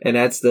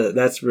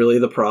that's really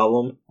the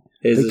problem.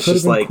 It's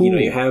just like cool.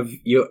 They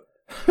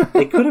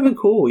could have been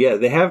cool.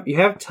 Yeah, you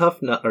have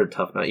Tough Nut.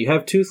 You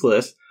have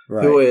Toothless.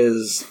 Right. Who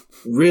is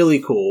really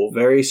cool,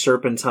 very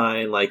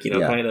serpentine,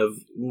 kind of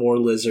more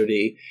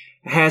lizardy.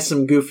 Has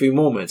some goofy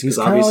moments because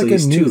obviously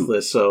he's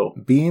toothless. So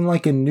being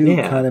like a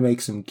newt kind of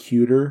makes him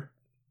cuter.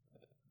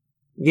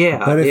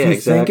 Yeah, but if you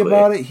think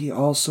about it, he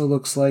also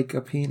looks like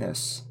a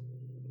penis.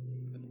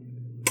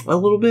 A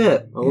little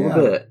bit.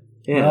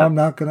 Yeah, no, I'm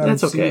not gonna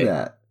see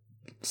that.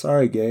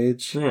 Sorry,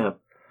 Gage. Yeah.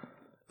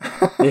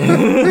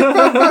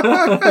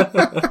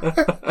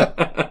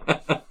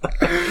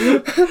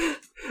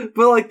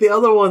 But like the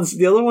other ones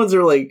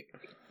are like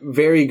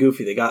very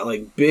goofy. They got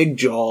like big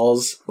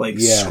jaws, like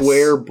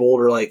square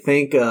boulder. Like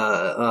think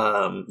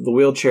the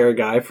wheelchair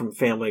guy from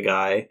Family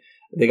Guy.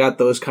 They got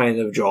those kind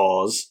of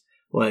jaws.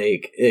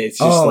 Like it's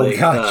just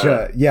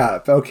gotcha.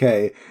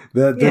 Okay.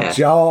 The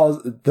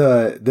jaws,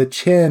 the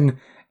chin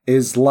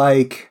is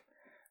like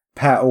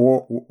Pat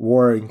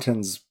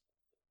Warrington's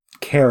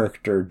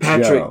character,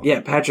 Joe.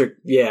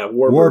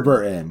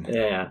 Warburton.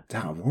 Yeah.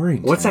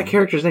 Warrington. What's that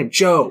character's name?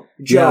 Joe.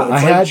 Yeah, I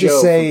had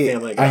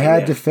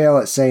to fail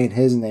at saying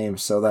his name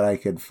so that I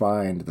could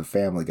find the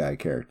Family Guy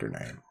character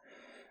name.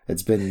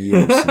 It's been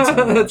years since I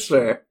watched. That's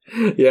fair.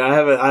 Yeah, I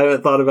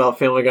haven't thought about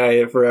Family Guy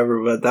in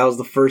forever, but that was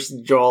the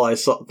first Joel I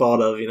thought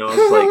of. I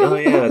was like, oh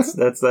yeah,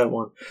 that's that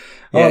one.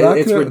 Yeah,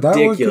 it's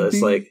ridiculous.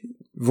 That one could be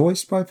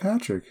voiced by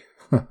Patrick.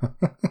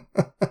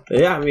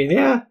 Yeah, I mean,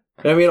 yeah.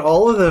 I mean,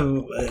 all of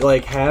them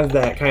like have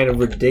that kind of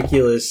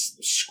ridiculous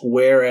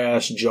square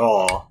ass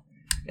jaw,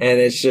 and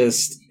it's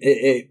just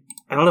I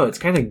don't know. It's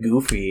kind of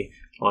goofy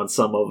on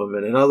some of them,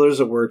 and in others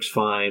it works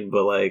fine.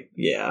 But like,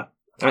 yeah,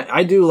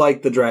 I do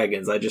like the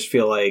dragons. I just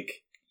feel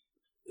like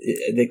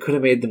they could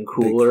have made them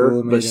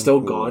cooler, but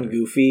still gone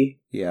goofy.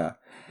 Yeah.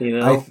 You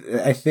know?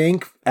 I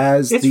think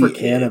as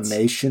the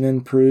animation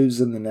improves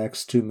in the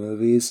next two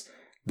movies,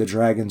 the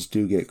dragons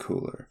do get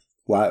cooler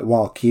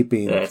while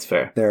keeping That's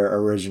fair. Their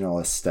original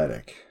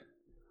aesthetic.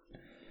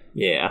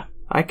 Yeah,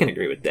 I can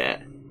agree with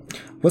that.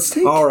 Let's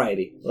take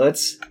Alrighty,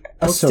 let's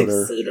take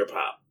soda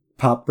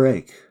pop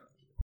break.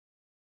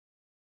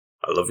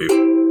 I love you.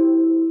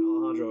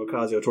 Alejandro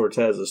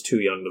Ocasio-Cortez is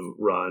too young to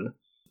run.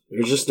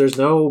 There's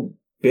no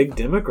big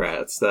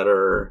Democrats that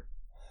are,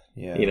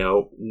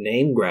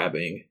 name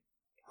grabbing.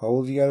 How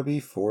old you gotta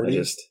be? 40?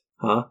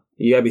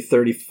 You gotta be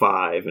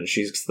 35, and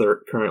she's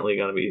currently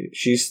gonna be,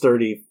 she's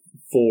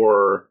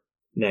 34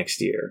 next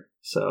year,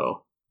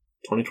 so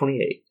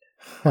 2028.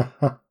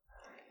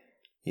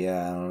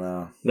 Yeah, I don't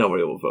know.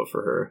 Nobody will vote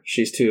for her.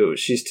 She's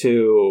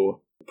too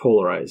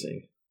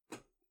polarizing,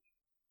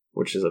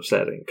 which is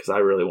upsetting, because I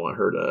really want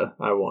her to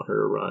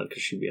run,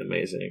 because she'd be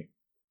amazing.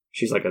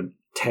 She's like a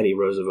Teddy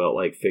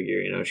Roosevelt-like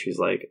figure, she's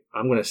like,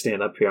 I'm going to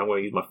stand up here, I'm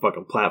going to use my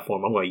fucking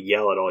platform, I'm going to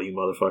yell at all you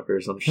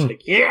motherfuckers. I'm just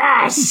like,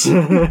 yes!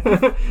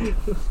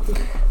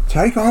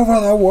 Take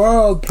over the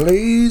world,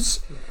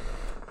 please!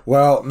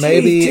 Well,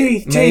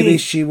 maybe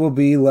she will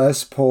be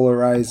less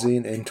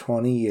polarizing in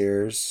 20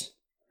 years,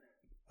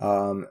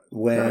 when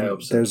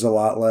there's a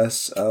lot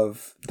less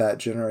of that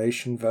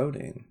generation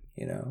voting,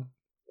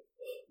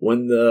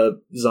 When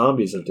the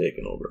zombies have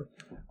taken over.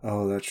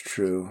 Oh, that's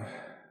true.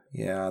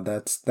 Yeah,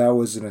 that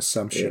was an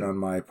assumption on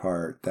my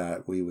part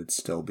that we would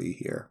still be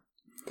here.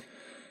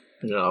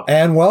 No.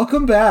 And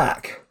welcome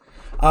back.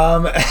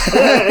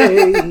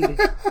 Hey!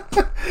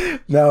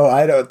 No,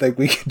 I don't think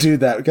we can do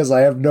that because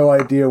I have no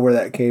idea where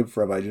that came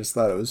from. I just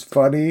thought it was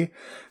funny.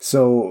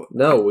 So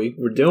no,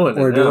 we're doing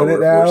it. We're now. doing it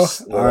now.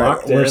 We're all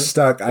right, we're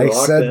stuck. I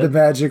said the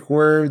magic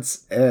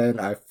words and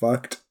I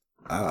fucked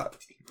up.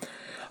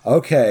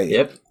 Okay.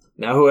 Yep.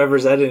 Now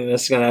whoever's editing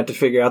this is going to have to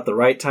figure out the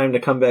right time to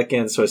come back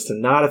in so as to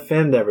not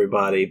offend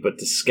everybody, but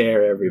to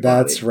scare everybody.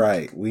 That's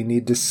right. We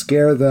need to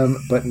scare them,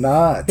 but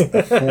not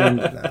offend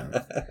them.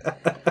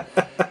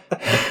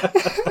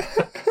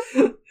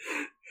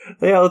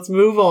 Yeah, let's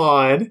move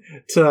on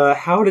to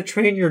How to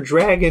Train Your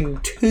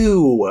Dragon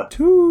 2.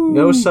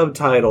 No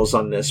subtitles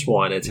on this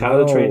one. It's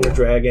How to Train Your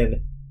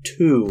Dragon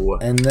 2.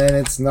 And then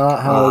it's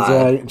not How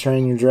to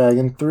Train Your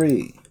Dragon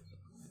 3.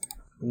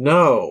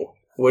 No.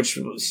 Which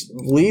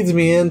leads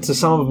me into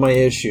some of my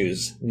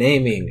issues.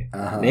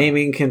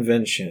 Naming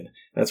convention.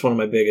 That's one of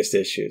my biggest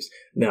issues.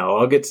 No,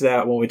 I'll get to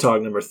that when we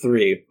talk number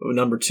 3.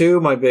 Number 2,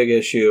 my big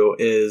issue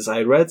is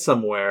I read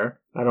somewhere,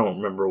 I don't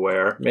remember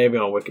where, maybe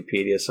on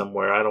Wikipedia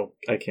somewhere,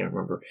 I can't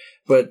remember.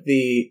 But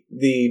the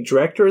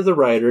director or the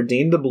writer,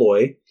 Dean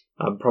DeBlois,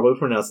 I'm probably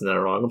pronouncing that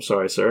wrong, I'm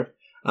sorry, sir.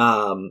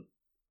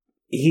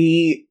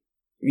 He,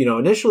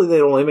 initially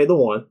they only made the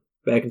one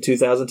back in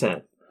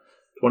 2010.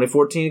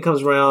 2014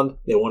 comes around,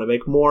 they want to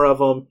make more of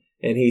them,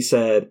 and he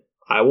said,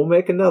 I will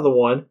make another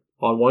one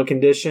on one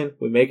condition,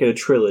 we make it a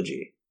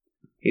trilogy.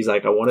 He's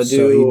like, I want to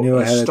do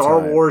a Star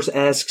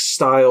Wars-esque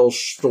style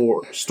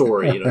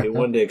story. He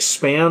wanted to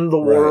expand the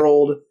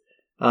world,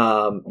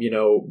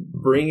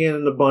 bring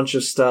in a bunch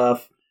of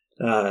stuff,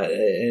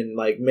 and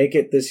like make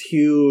it this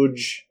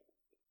huge,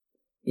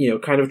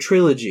 kind of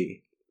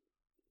trilogy.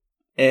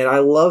 And I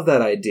love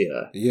that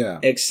idea. Yeah.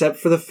 Except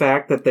for the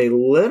fact that they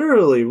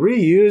literally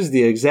reused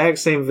the exact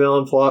same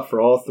villain plot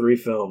for all 3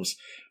 films.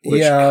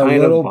 Which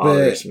kind of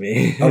bothers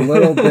me. A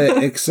little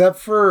bit. Except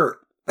for...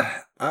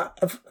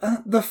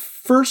 the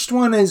first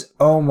one is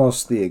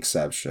almost the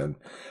exception.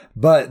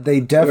 But they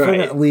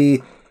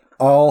definitely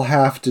all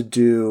have to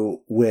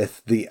do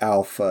with the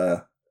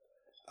alpha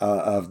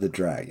of the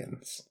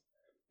dragons.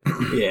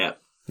 Yeah.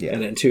 Yeah.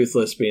 And then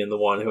Toothless being the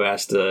one who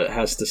has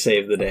to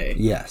save the day.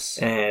 Yes.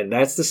 And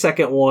that's the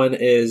second one,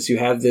 is you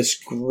have this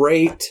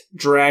great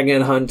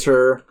dragon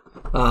hunter,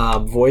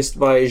 voiced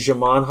by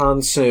Djimon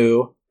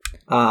Hounsou,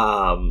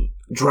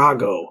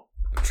 Drago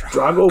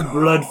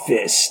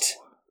Bloodfist,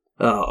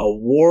 a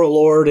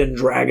warlord and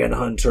dragon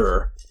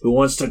hunter who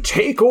wants to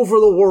take over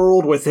the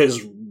world with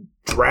his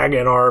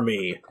dragon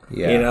army.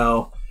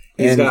 Yeah.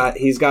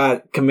 He's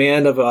got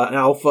command of an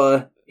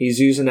alpha. He's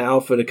using the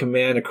alpha to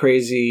command a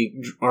crazy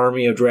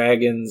army of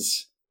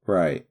dragons.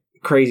 Right.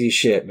 Crazy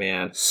shit,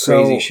 man.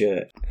 Crazy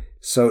shit.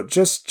 So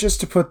just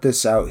to put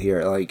this out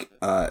here,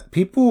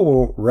 people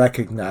will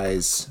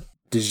recognize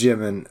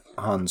Djimon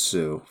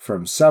Hounsou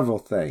from several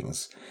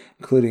things,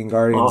 including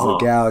Guardians of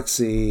the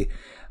Galaxy.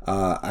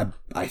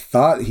 I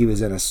thought he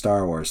was in a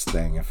Star Wars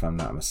thing, if I'm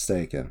not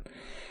mistaken.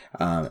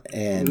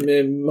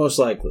 And most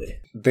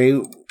likely.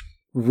 They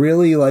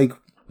really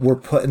were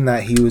putting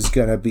that he was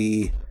going to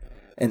be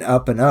an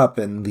up and up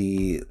in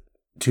the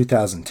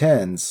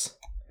 2010s,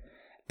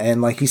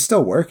 and he's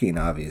still working,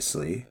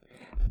 obviously,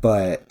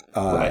 but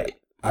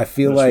I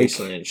feel most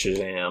recently in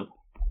Shazam.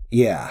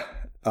 Yeah,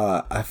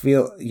 I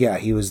feel,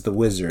 he was the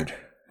wizard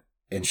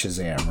in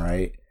Shazam,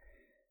 right?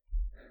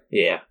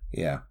 Yeah.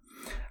 Yeah.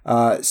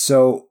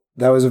 So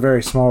that was a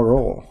very small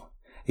role.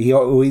 He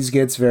always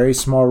gets very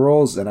small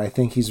roles, and I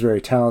think he's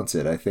very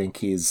talented. I think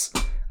he's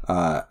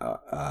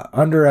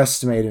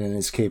underestimated in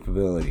his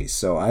capabilities.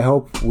 So I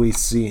hope we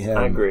see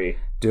him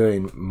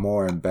doing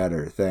more and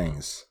better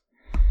things.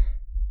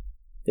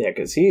 Yeah,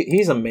 because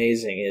he's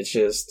amazing. It's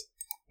just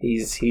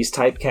he's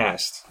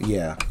typecast.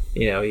 Yeah,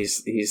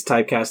 he's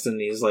typecast in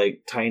these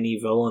like tiny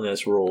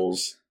villainous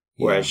roles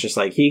where it's just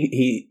like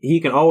he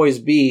can always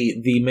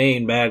be the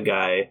main bad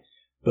guy,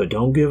 but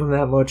don't give him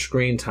that much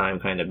screen time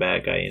kind of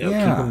bad guy. Keep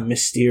him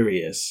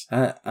mysterious.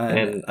 I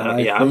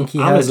think he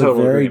has a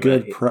very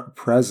good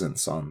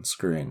presence on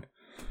screen.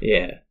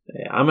 Yeah,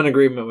 I'm in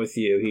agreement with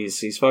you.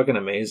 He's fucking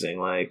amazing.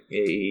 Like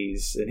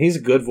he's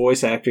a good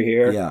voice actor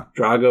here. Yeah,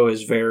 Drago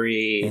is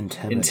very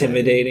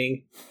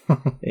intimidating.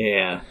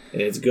 Yeah,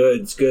 and it's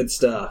good. It's good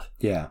stuff.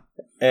 Yeah,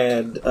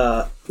 and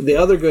the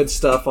other good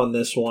stuff on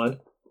this one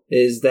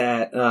is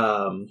that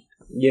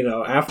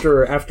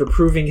after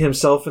proving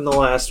himself in the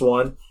last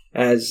one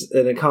as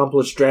an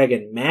accomplished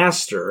dragon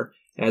master,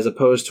 as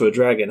opposed to a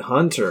dragon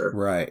hunter,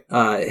 right?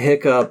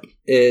 Hiccup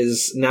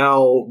is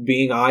now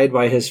being eyed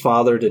by his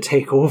father to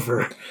take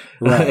over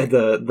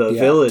the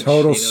village,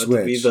 total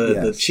switch, to be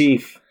the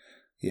chief.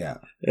 Yeah,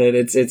 and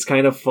it's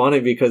kind of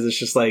funny because it's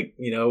just like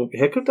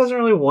Hiccup doesn't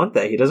really want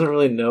that. He doesn't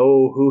really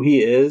know who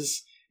he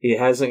is. He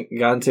hasn't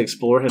gotten to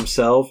explore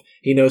himself.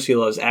 He knows he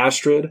loves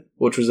Astrid,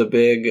 which was a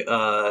big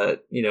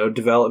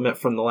development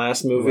from the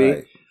last movie.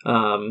 Right.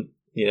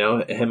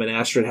 Him and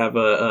Astrid have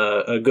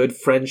a good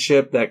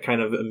friendship that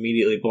kind of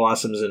immediately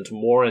blossoms into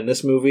more in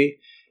this movie,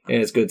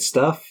 and it's good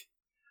stuff.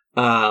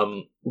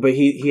 But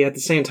he at the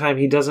same time,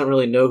 he doesn't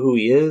really know who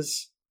he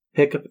is,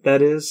 Hiccup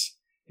that is,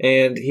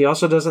 and he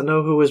also doesn't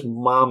know who his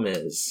mom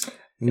is.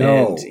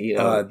 No,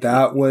 and,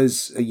 that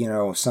was,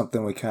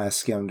 something we kind of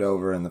skimmed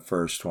over in the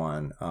first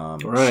one.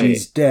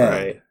 She's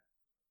dead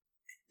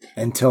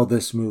until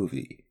this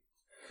movie.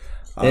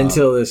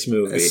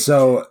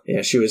 So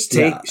she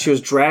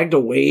was dragged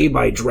away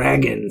by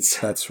dragons.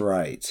 That's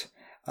right.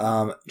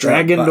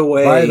 Dragoned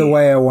away. By the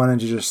way, I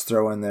wanted to just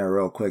throw in there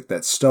real quick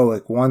that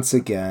Stoic once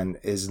again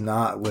is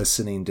not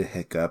listening to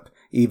Hiccup,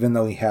 even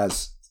though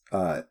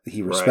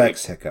he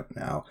respects Hiccup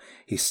now.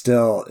 He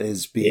still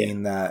is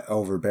being that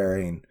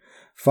overbearing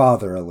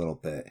father a little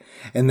bit.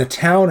 And the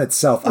town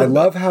itself, I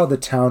love how the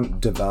town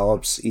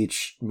develops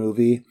each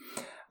movie.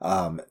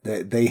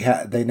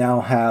 They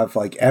now have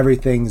like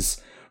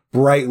everything's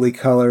brightly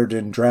colored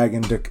and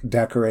dragon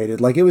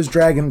decorated. Like it was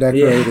dragon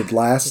decorated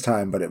last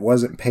time, but it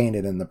wasn't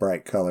painted in the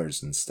bright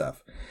colors and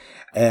stuff.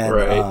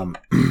 And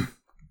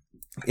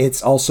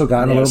it's also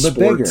gotten a little bit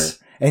bigger.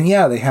 And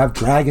they have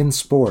dragon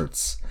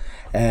sports.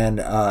 And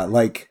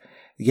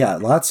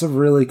lots of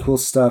really cool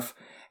stuff.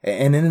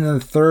 And in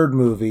the third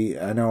movie,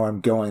 I know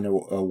I'm going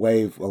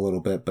away a little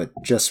bit, but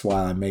just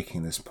while I'm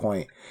making this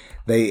point,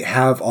 they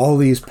have all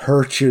these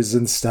perches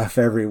and stuff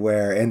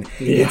everywhere, and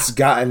it's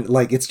gotten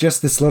it's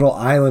just this little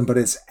island, but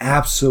it's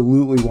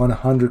absolutely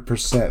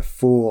 100%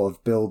 full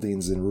of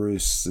buildings and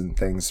roosts and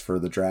things for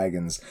the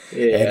dragons.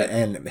 Yeah.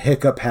 And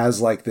Hiccup has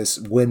like this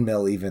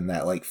windmill even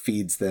that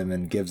feeds them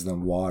and gives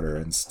them water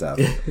and stuff.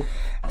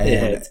 And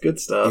it's good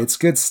stuff. It's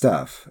good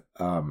stuff.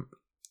 And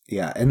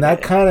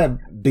that kind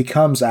of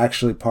becomes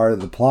actually part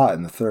of the plot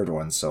in the third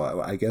one,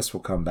 so I guess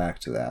we'll come back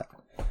to that.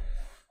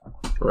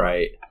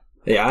 Right.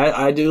 Yeah,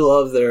 I do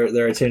love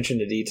their attention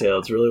to detail.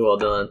 It's really well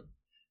done.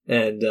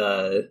 And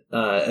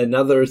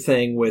another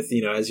thing with,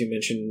 as you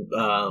mentioned,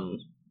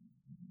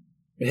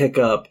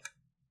 Hiccup,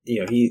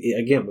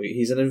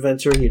 he's an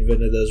inventor. He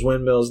invented those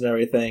windmills and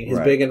everything. His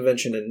big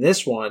invention in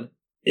this one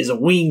is a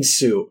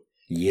wingsuit.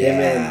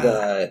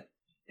 Yeah.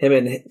 Him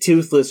and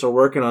Toothless are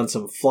working on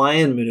some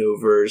flying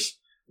maneuvers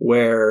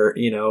where,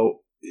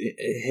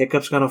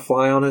 Hiccup's going to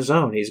fly on his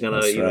own. He's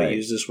going to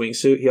use this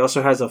wingsuit. He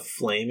also has a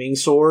flaming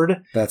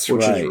sword. That's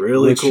which right. Is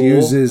really cool. Which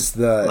uses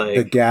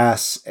the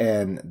gas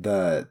and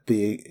the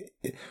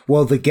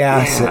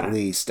gas at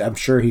least. I'm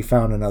sure he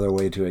found another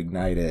way to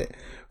ignite it,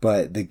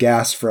 but the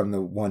gas from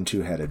the one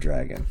two-headed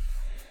dragon.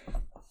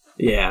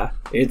 Yeah,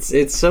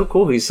 it's so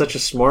cool. He's such a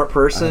smart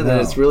person, and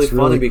it's really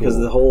funny because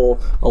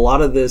a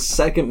lot of this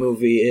second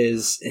movie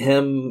is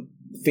him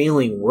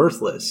feeling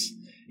worthless.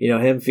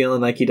 Him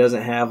feeling like he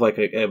doesn't have like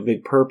a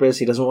big purpose.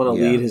 He doesn't want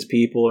to lead his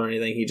people or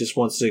anything. He just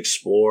wants to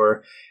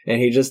explore, and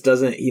he just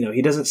doesn't.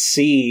 He doesn't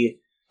see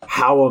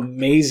how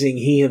amazing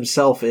he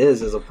himself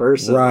is as a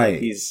person. Right.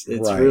 It's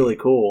really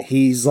cool.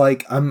 He's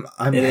like, I'm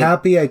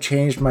happy I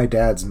changed my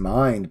dad's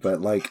mind,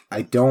 but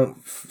I don't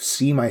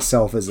see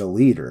myself as a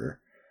leader.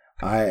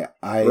 I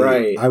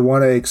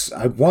want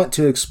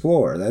to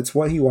explore. That's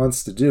what he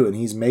wants to do, and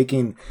he's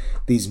making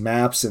these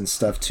maps and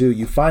stuff too.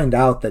 You find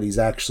out that he's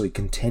actually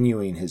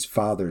continuing his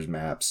father's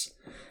maps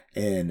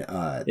in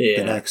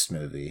the next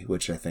movie,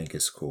 which I think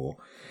is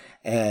cool.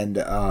 And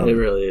it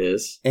really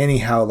is.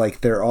 Anyhow,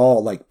 they're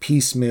all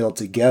piecemeal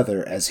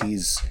together as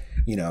he's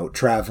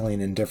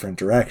traveling in different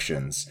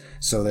directions.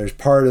 So there's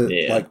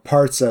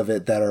parts of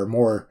it that are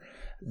more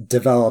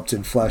developed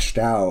and fleshed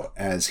out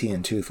as he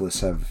and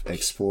Toothless have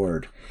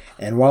explored.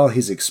 And while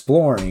he's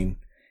exploring,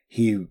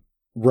 he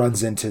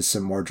runs into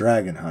some more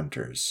dragon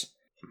hunters.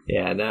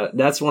 Yeah, now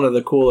that's one of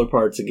the cooler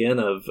parts again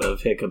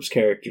of Hiccup's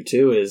character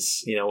too,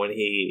 is when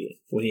he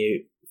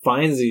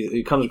finds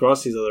he comes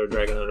across these other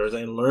dragon hunters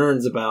and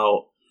learns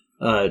about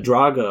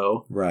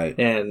Drago, right?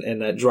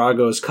 And that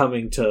Drago is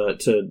coming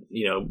to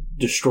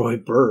destroy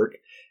Berk.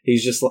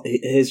 He's just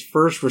his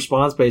first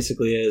response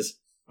basically is,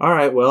 all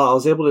right, well, I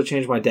was able to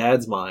change my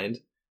dad's mind,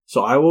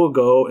 so I will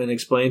go and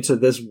explain to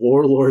this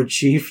warlord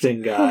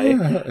chieftain guy,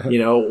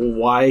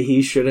 why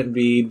he shouldn't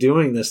be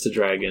doing this to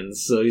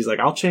dragons. So he's like,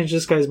 I'll change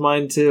this guy's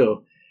mind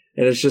too.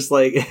 And it's just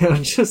like,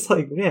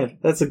 man,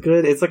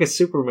 it's like a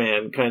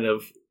Superman kind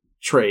of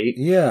trait.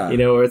 Yeah.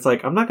 Where it's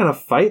like, I'm not going to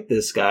fight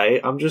this guy.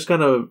 I'm just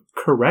going to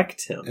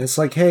correct him. It's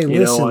like, hey,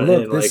 listen,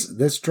 look,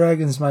 this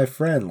dragon's my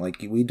friend.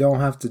 Like, we don't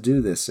have to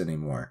do this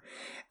anymore.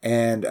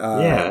 And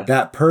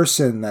that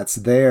person that's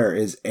there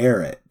is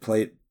Eret,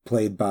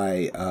 played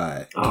by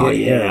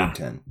Kit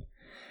Harington,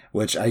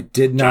 which I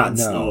did not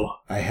know.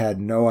 I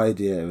had no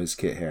idea it was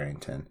Kit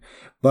Harington.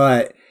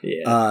 But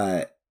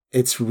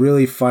it's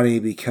really funny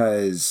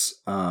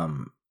because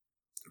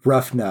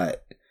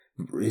Roughnut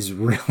is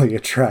really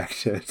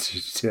attracted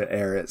to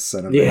Eret,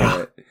 son of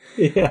Eret.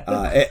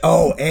 Yeah.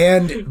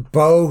 And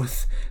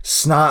both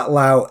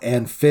Snotlout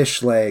and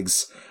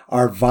Fishlegs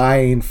are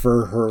vying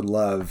for her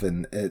love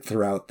and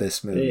throughout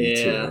this movie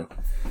too.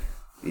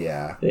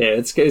 Yeah. Yeah,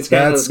 it's kind of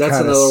that's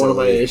another silly. One of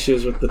my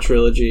issues with the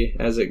trilogy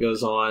as it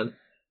goes on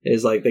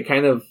is like they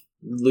kind of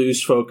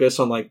lose focus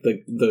on like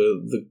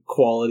the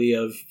quality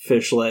of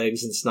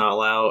Fishlegs and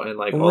Snotlout and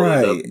like all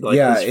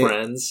his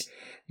friends.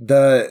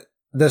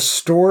 The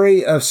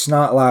story of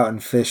Snotlout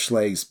and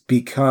Fishlegs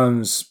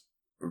becomes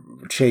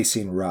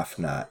chasing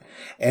Roughnut,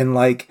 and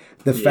like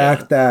the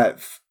fact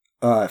that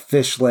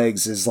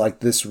Fishlegs is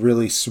like this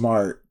really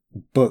smart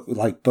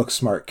book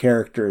smart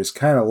character is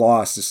kind of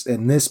lost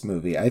in this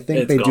movie. I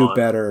think they do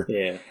better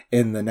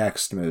in the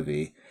next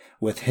movie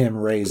with him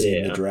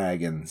raising the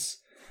dragons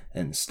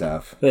and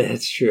stuff.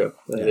 That's true.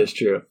 That is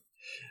true.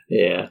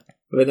 Yeah.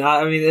 But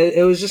I mean,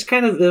 it was just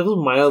it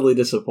was mildly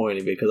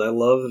disappointing because I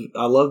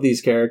love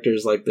these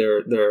characters. Like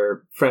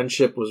their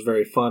friendship was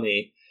very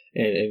funny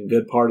and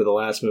good part of the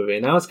last movie.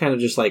 And now it's kind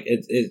of just like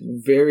it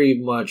very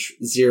much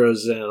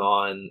zeroes in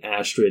on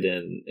Astrid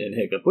and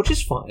Hiccup, which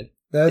is fine.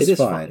 That's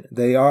fine.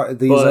 These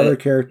other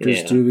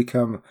characters do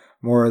become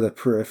more of the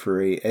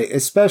periphery,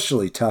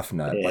 especially Tough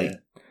Nut. Yeah. Like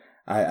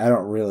I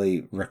don't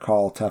really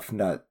recall Tough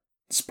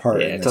Nut's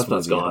part in this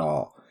movie at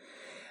all.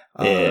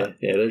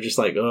 They're just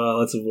like,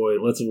 let's avoid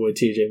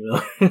TJ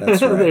Miller.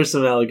 That's right. There's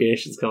some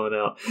allegations coming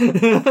out.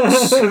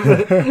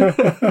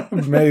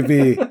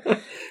 Maybe.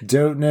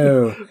 Don't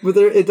know. But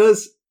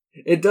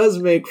it does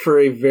make for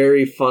a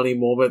very funny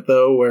moment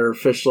though, where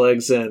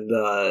Fishlegs and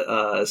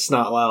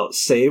Snotlout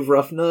save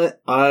Roughnut.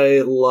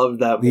 I love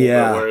that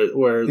moment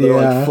where they're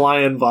like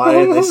flying by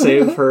and they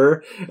save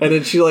her, and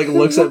then she like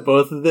looks at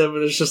both of them,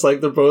 and it's just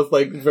like they're both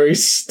like very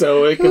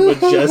stoic and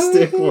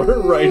majestic while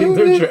riding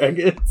their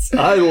dragons.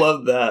 I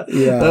love that.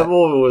 Yeah. That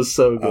moment was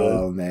so good.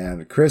 Oh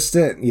man,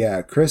 Kristen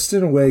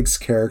Wiig's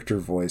character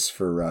voice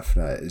for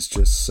Roughnut is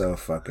just so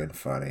fucking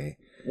funny.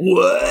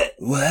 What?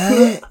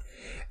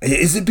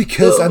 Is it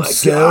because I'm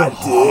so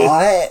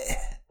hot?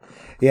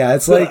 Yeah,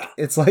 it's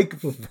like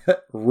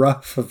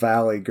Rough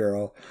Valley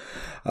Girl.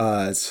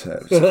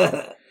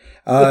 The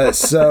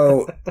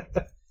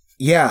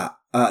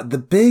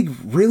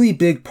really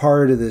big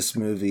part of this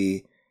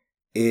movie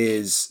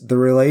is the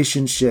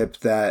relationship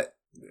that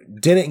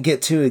didn't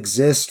get to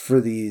exist for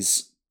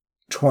these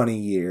 20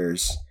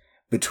 years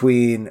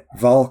between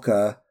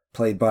Valka,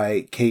 played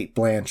by Cate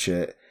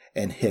Blanchett,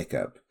 and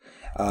Hiccup.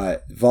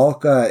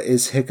 Valka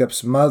is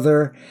Hiccup's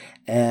mother,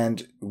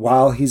 and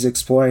while he's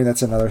exploring,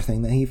 that's another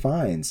thing that he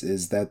finds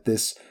is that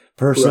this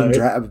person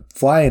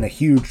flying a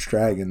huge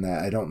dragon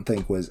that I don't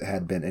think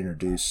had been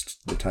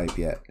introduced the type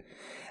yet,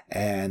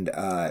 and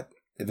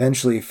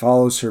eventually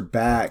follows her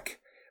back,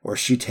 or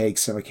she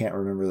takes him. I can't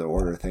remember the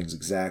order of things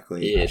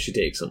exactly. Yeah, she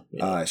takes him.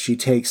 Yeah. She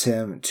takes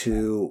him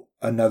to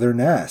another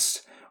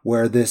nest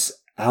where this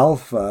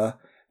alpha,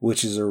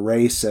 which is a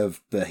race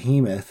of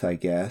behemoth, I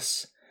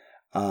guess,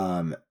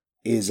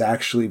 is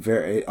actually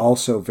very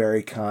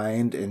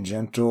kind and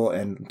gentle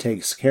and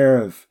takes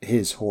care of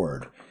his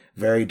horde.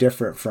 Very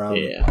different from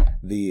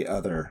the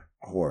other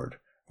horde,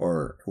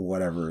 or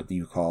whatever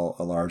you call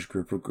a large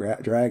group of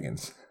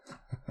dragons.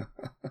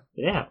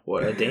 Yeah,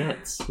 what a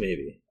dance,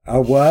 maybe.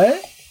 A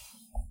what?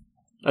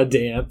 A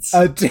dance.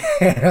 A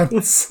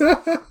dance.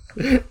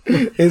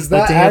 Is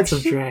that a dance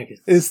of dragons?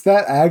 Is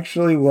that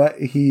actually what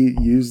he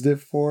used it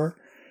for?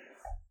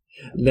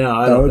 No,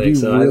 I don't think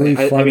so. That would be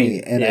really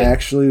funny, and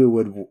actually it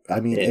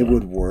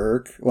would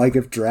work. Like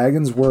if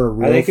dragons were a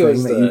real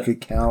thing that you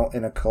could count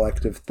in a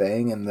collective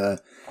thing in the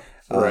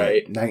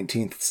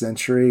 19th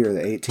century or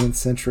the 18th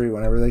century,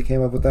 whenever they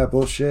came up with that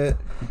bullshit,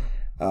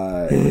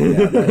 that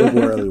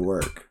would really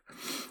work.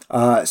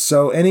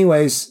 So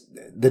anyways,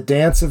 the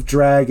Dance of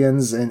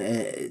Dragons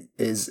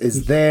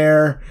is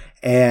there,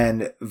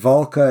 and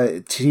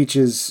Volca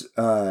teaches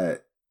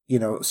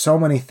so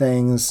many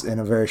things in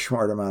a very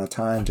short amount of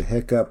time to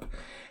Hiccup,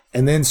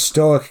 and then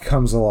Stoic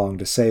comes along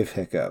to save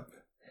Hiccup,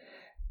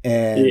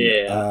 and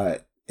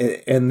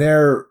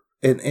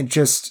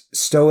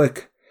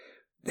Stoic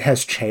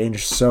has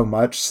changed so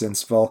much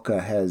since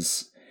Volca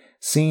has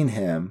seen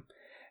him,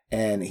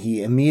 and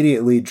he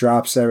immediately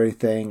drops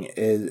everything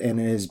and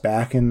is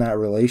back in that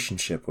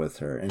relationship with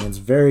her, and it's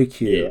very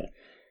cute. Yeah.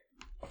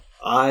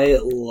 I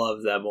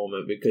love that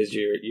moment because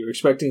you're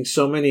expecting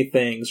so many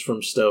things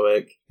from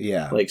Stoic.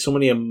 Yeah. Like so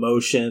many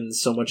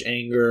emotions, so much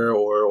anger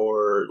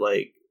or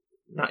like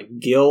not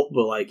guilt,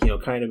 but like,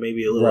 kind of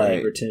maybe a little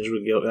anger tinged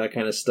with guilt, that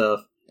kind of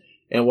stuff.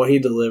 And what he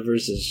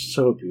delivers is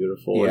so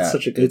beautiful. Yeah, it's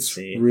such a good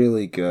scene. It's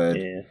really good.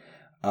 Yeah.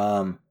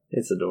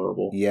 It's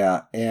adorable.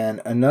 Yeah,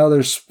 and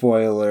another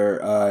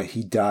spoiler,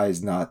 he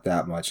dies not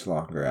that much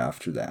longer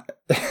after that.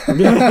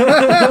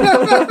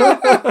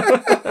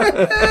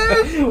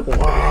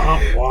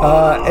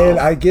 Wow. And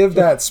I give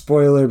that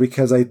spoiler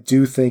because I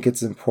do think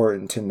it's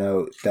important to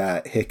note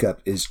that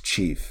Hiccup is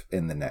Chief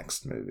in the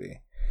next movie.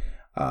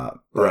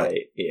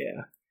 Right,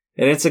 yeah.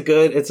 And it's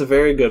a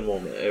very good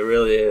moment. It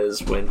really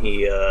is when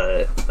he,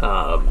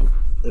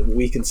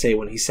 we can say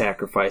when he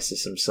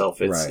sacrifices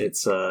himself.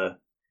 It's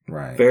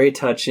very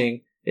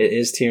touching. It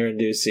is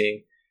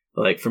tear-inducing.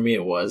 Like, for me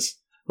it was.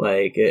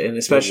 Like, and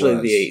especially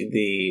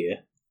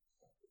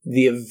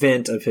the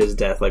event of his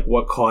death, like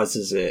what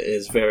causes it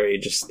is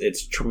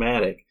it's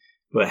traumatic.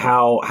 But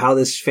how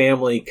this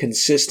family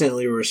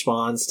consistently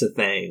responds to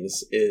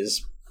things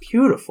is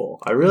beautiful.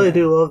 I really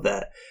do love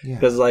that.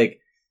 Because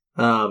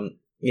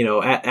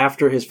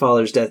after his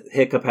father's death,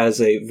 Hiccup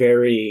has a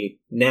very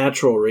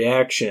natural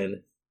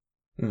reaction.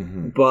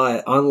 Mm-hmm.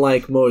 But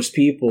unlike most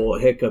people,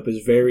 Hiccup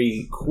is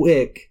very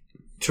quick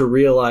to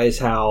realize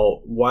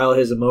how, while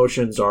his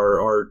emotions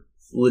are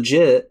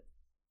legitimate,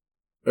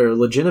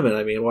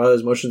 while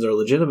his emotions are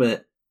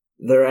legitimate,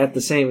 they're at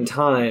the same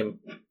time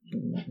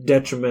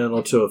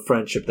detrimental to a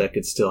friendship that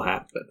could still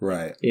happen.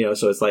 Right.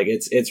 So it's like,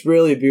 it's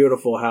really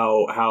beautiful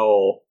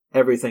how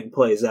everything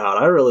plays out.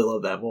 I really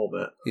love that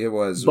moment. It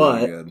was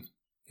really good.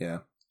 Yeah.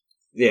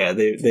 Yeah,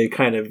 they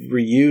kind of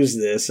reuse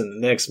this in the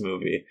next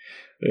movie,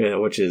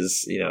 which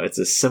is, it's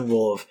a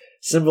symbol of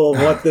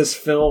what these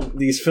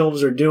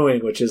films are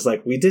doing, which is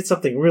like, we did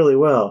something really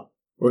well.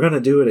 We're going to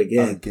do it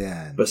again,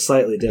 but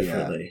slightly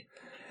differently.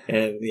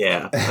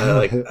 Yeah.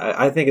 And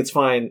I think it's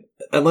fine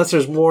unless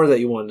there's more that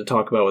you wanted to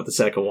talk about with the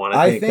second one.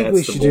 I think that's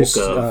we should do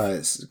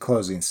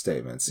closing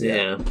statements.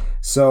 Yeah.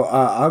 So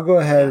I'll go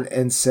ahead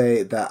and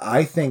say that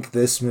I think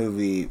this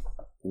movie,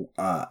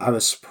 I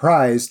was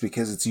surprised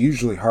because it's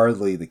usually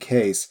hardly the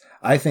case.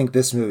 I think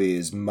this movie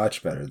is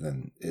much better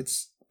than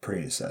its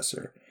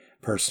predecessor,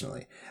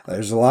 personally.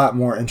 There's a lot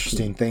more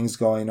interesting things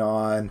going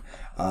on,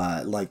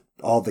 like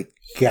all the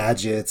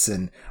gadgets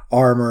and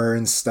armor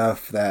and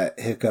stuff that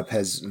Hiccup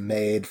has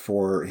made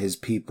for his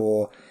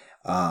people.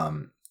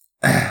 I'm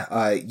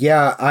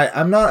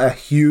not a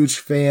huge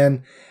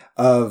fan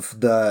of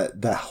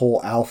the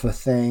whole alpha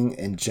thing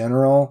in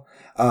general.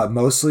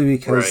 Mostly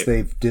because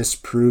they've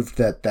disproved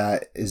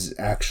that is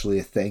actually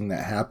a thing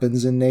that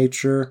happens in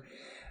nature.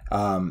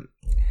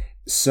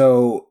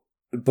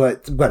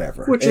 But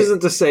whatever. Which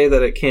isn't to say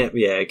that it can't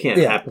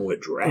happen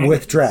with dragons.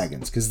 With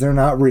dragons, because they're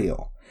not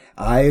real.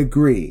 I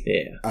agree.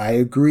 Yeah. I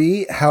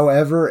agree.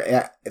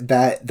 However,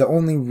 that the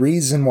only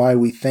reason why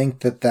we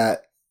think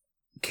that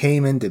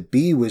came into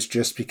be was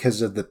just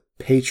because of the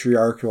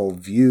patriarchal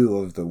view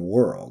of the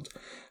world.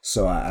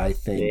 So I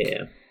think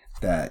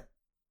that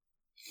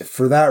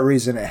for that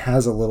reason, it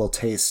has a little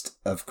taste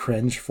of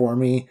cringe for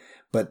me.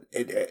 But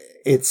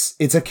it's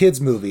a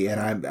kids movie,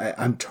 and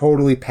I'm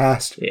totally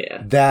past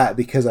that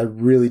because I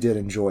really did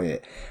enjoy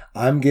it.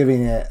 I'm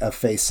giving it a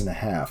face and a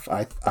half.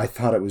 I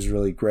thought it was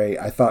really great.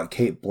 I thought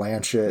Cate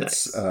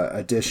Blanchett's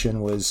addition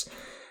was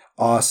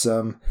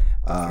awesome.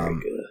 Very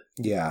good.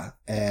 Yeah,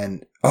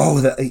 and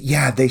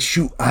they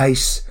shoot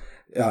ice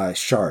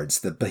shards.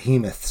 The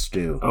behemoths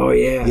do. Oh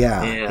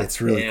yeah, it's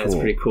really cool. It's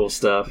pretty cool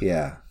stuff.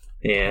 Yeah.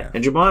 Yeah,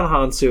 and Djimon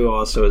Hounsou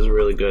also is a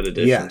really good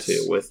addition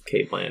too, with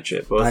Cate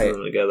Blanchett. Both of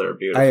them together are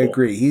beautiful. I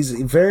agree. He's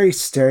a very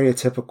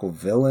stereotypical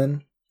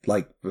villain,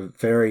 like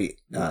very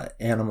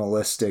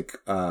animalistic,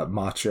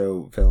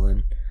 macho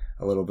villain,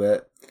 a little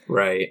bit,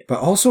 right? But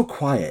also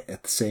quiet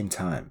at the same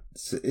time.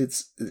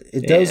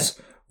 It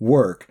does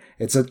work.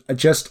 It's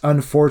just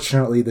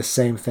unfortunately the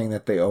same thing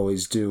that they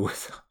always do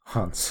with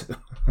Hounsou.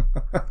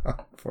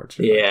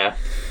 Unfortunately. Yeah,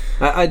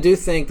 I do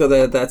think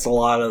though that's a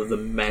lot of the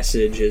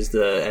message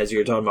as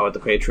you're talking about with the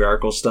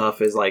patriarchal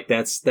stuff is like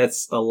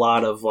that's a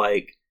lot of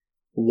like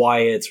why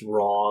it's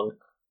wrong,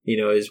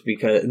 is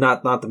because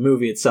not the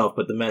movie itself,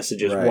 but the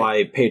message is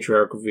why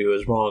patriarchal view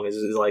is wrong is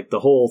like the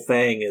whole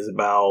thing is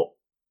about.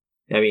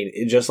 I mean,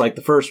 just like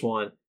the first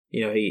one,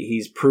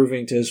 he's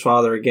proving to his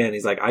father again.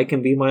 He's like, I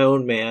can be my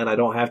own man. I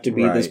don't have to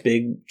be this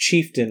big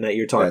chieftain that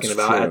you're talking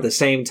about. True. At the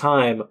same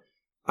time,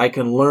 I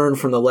can learn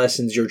from the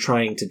lessons you're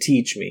trying to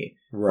teach me.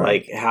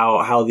 Right. Like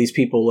how these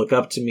people look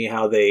up to me,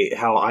 how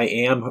I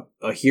am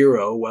a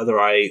hero, whether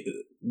I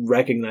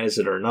recognize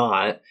it or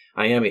not.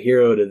 I am a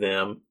hero to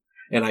them,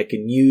 and I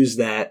can use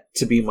that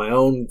to be my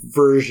own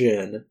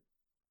version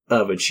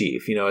of a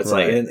chief. It's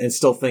like, and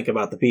still think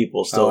about the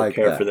people, still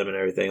care for them and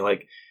everything.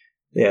 Like,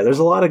 yeah, there's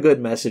a lot of good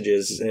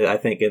messages, I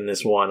think, in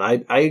this one.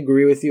 I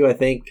agree with you. I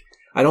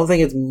don't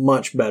think it's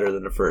much better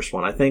than the first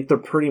one. I think they're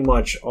pretty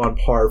much on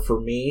par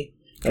for me.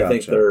 Gotcha. I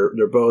think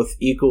they're both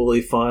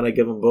equally fun. I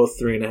give them both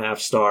 3.5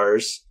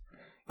 stars.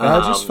 I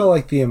just felt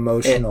like the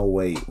emotional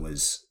weight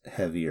was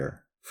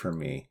heavier for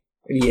me.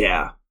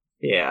 Yeah.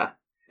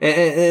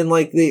 And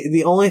like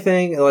the only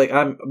thing, like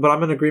I'm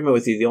in agreement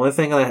with you. The only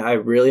thing I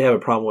really have a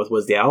problem with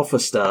was the alpha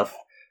stuff.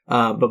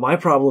 But my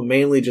problem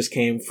mainly just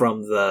came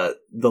from the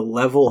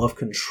level of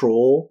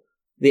control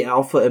the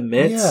alpha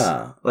emits.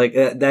 Yeah. Like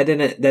that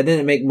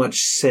didn't make much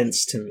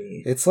sense to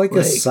me. It's like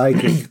a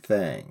psychic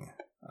thing.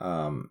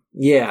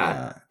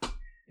 Yeah.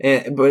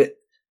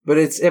 But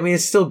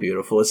it's still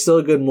beautiful. It's still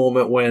a good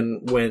moment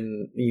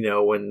when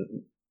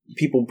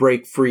people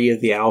break free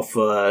of the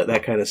alpha,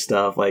 that kind of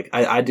stuff. Like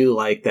I do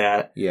like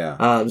that.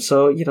 Yeah.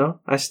 So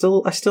I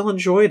still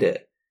enjoyed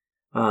it.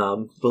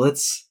 But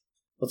let's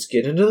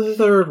get into the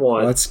third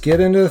one. Let's get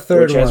into the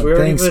third one.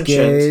 Thanks,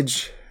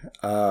 Gage,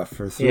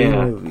 for 3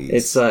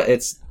 movies.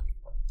 It's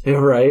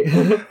right.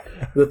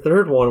 The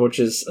third one, which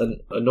is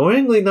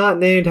annoyingly not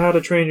named How to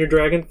Train Your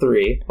Dragon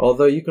 3,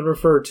 although you can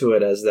refer to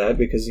it as that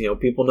because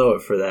people know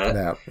it for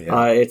that.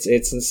 Yeah.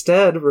 It's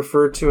instead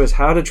referred to as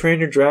How to Train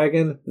Your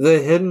Dragon: The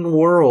Hidden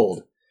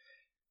World.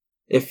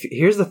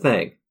 Here's the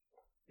thing,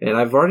 and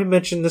I've already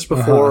mentioned this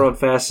before on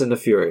Fast and the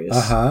Furious.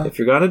 If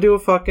you're gonna do a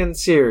fucking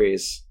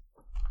series,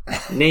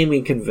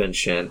 naming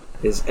convention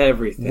is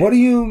everything. What do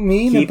you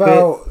mean Keep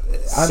about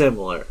it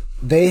similar?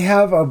 They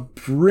have a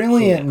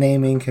brilliant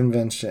naming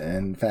convention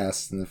in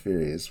Fast and the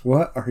Furious.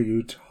 What are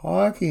you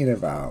talking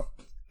about?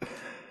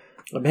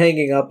 I'm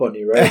hanging up on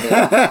you right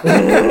now.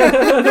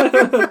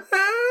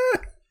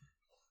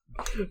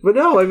 But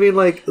no,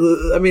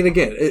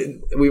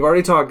 again, we've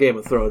already talked Game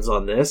of Thrones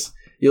on this.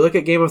 You look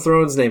at Game of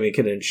Thrones naming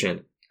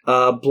convention.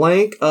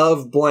 Blank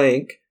of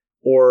blank,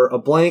 or a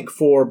blank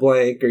for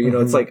blank, or,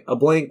 it's like a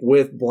blank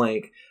with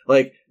blank.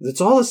 Like,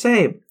 it's all the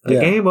same. A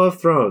Game of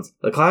Thrones,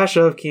 a Clash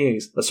of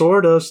Kings, a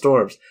Sword of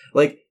Storms.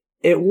 Like,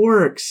 it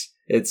works.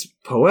 It's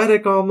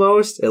poetic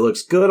almost. It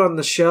looks good on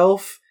the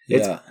shelf.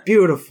 It's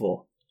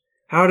beautiful.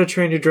 How to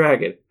Train Your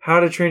Dragon.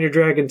 How to Train Your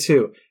Dragon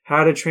 2.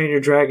 How to Train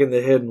Your Dragon: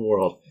 The Hidden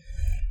World.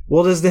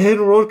 Well, does The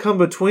Hidden World come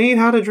between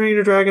How to Train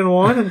Your Dragon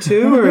 1 and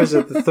 2? Or is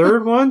it the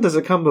third one? Does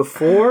it come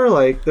before?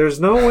 Like,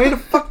 there's no way to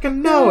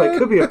fucking know. It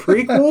could be a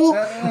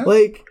prequel.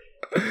 Like...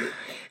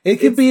 It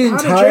could be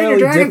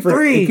entirely different.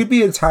 3. It could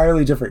be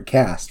entirely different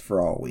cast for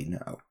all we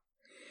know.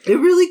 It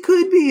really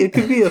could be. It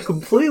could be a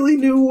completely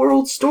new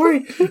world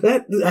story.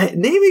 That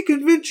naming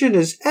convention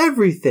is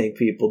everything,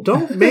 people.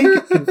 Don't make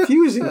it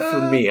confusing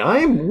for me.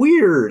 I'm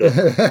weird,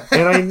 and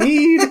I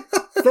need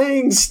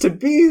things to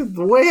be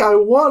the way I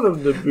want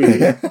them to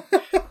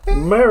be.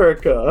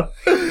 America,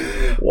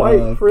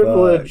 white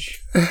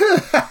privilege.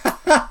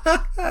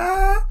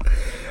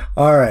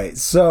 All right,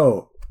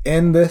 so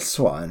in this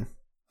one.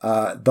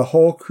 The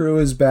whole crew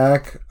is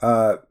back,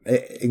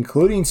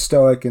 including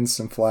Stoic, and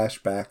some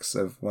flashbacks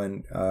of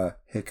when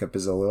Hiccup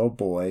is a little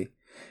boy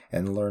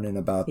and learning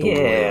about the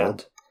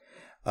world.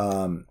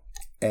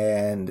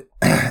 And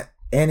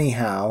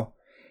anyhow,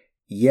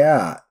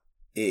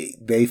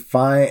 they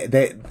find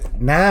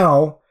that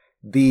now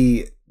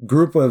the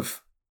group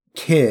of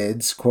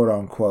kids, quote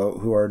unquote,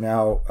 who are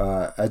now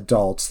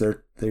adults.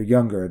 They're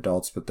younger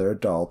adults, but they're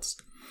adults.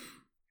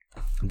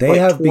 They like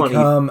have 20.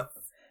 Become.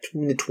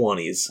 In the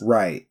 20s.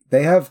 Right.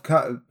 They have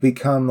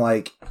become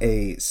like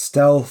a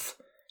stealth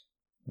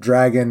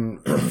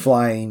dragon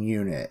flying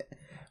unit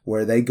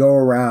where they go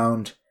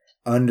around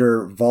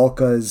under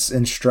Volka's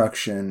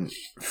instruction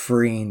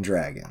freeing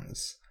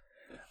dragons.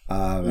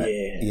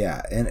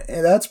 Yeah. And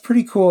that's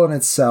pretty cool in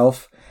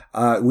itself.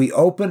 We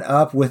open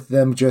up with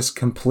them just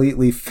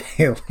completely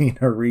failing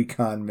a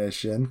recon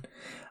mission,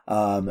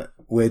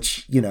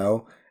 which,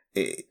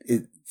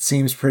 it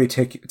seems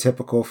pretty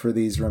typical for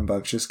these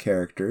rambunctious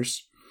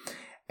characters.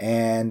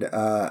 And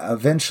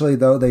eventually,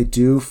 though, they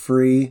do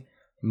free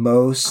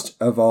most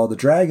of all the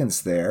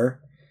dragons there.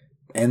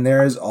 And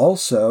there is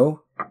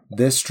also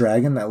this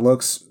dragon that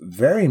looks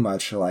very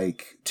much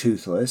like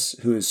Toothless,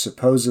 who is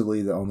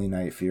supposedly the only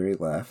Night Fury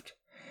left.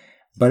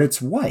 But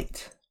it's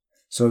white.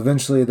 So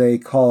eventually they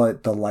call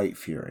it the Light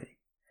Fury.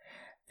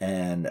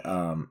 And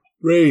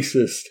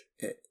racist.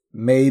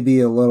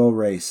 Maybe a little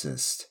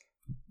racist.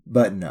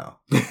 But no.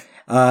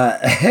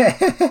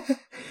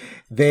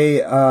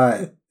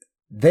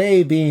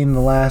 They being the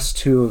last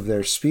two of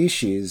their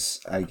species,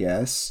 I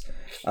guess,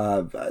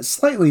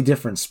 slightly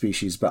different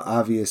species, but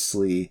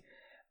obviously,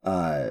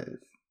 I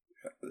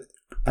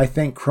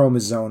think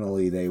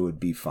chromosomally they would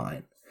be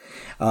fine.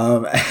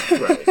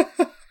 Right.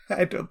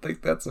 I don't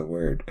think that's a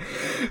word.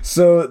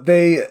 So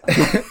they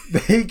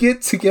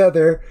get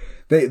together.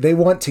 They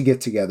want to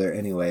get together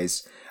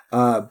anyways.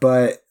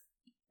 But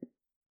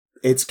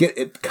it's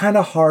kind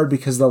of hard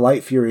because the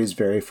Light Fury is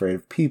very afraid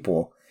of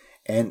people,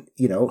 and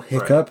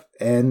Hiccup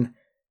and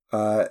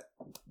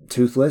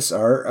Toothless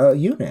are a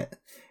unit.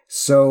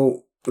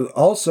 So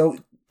also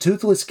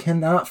Toothless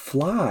cannot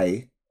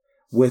fly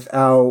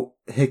without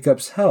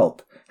Hiccup's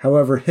help.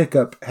 However,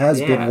 Hiccup has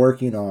been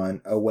working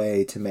on a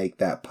way to make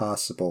that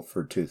possible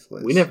for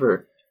Toothless.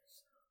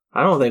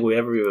 I don't think we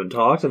ever even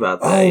talked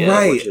about that yet,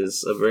 right. Which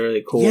is a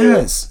very cool,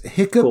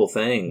 cool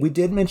thing. We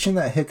did mention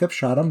that Hiccup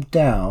shot him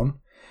down,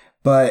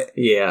 but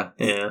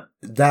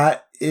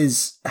that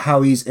is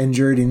how he's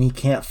injured, and he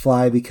can't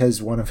fly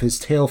because one of his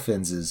tail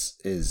fins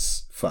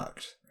is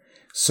fucked.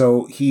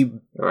 So he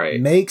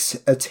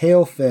makes a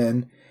tail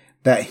fin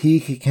that he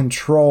can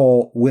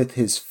control with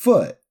his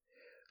foot.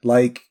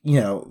 Like,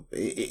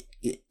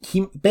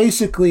 he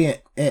basically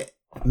it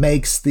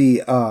makes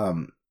the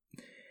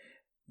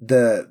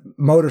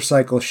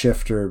motorcycle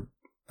shifter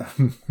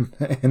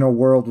in a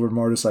world where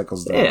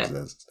motorcycles don't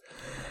exist.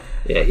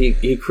 Yeah,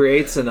 he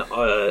creates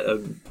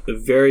a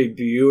very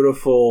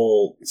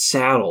beautiful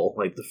saddle,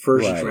 like the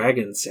first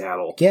dragon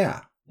saddle.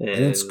 Yeah, and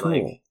it's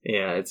cool.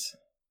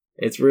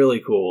 It's really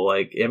cool.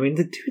 Like, I mean,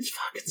 the dude's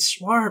fucking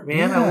smart,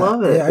 man. Yeah, I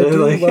love it. Yeah, I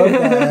do love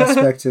that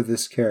aspect of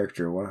this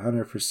character,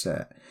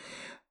 100%.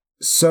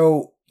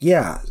 So,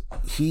 yeah,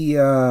 he,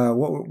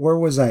 where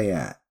was I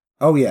at?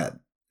 Oh, yeah.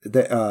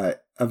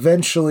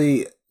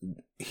 Eventually,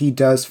 he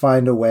does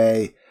find a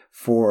way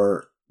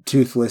for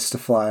Toothless to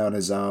fly on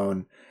his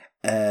own.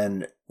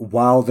 And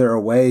while they're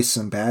away,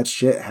 some bad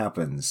shit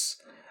happens.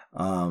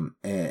 And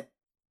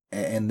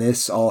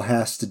this all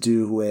has to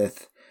do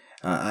with,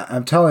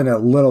 I'm telling a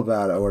little bit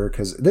out of order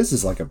because this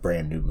is like a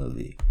brand new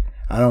movie.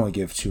 I don't want to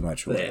give too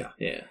much away.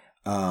 Yeah.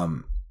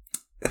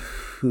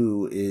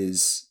 Who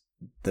is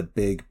the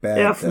big bad?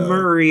 F.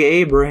 Murray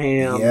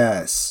Abraham.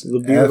 Yes. The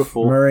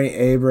beautiful. F. Murray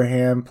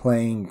Abraham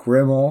playing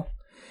Grimmel.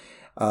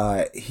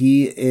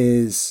 He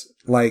is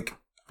like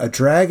a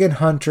dragon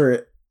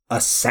hunter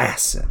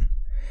assassin.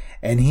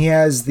 And he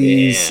has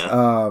these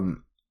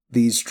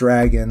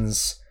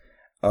dragons.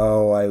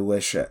 Oh, I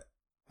wish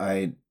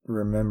I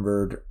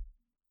remembered.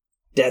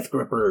 Death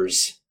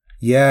Grippers.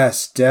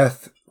 Yes,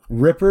 Death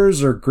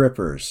Rippers or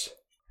Grippers?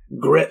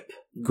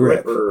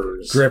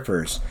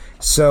 Grippers.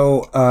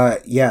 So,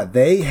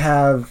 they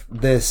have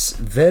this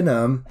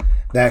venom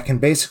that can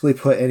basically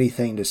put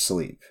anything to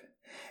sleep.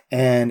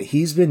 And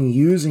he's been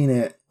using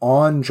it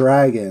on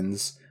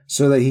dragons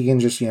so that he can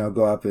just,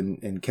 go up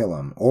and kill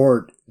them.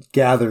 Or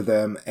gather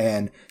them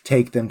and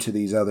take them to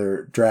these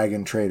other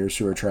dragon traders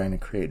who are trying to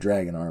create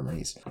dragon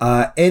armies.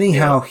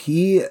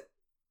 He,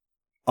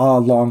 a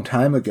long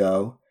time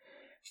ago,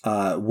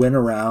 went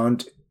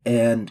around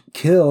and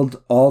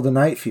killed all the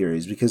Night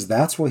Furies because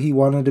that's what he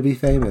wanted to be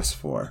famous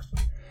for,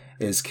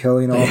 is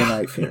killing all the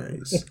Night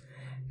Furies.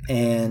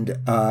 And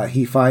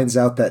he finds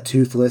out that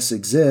Toothless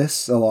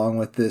exists along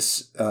with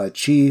this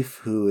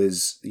chief who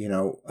is,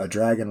 a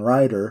dragon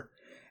rider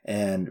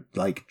and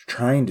like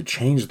trying to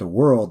change the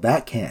world.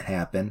 That can't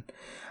happen.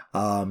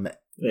 No.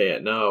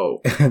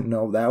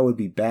 No, that would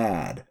be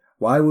bad.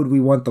 Why would we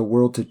want the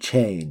world to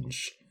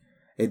change?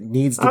 It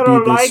needs to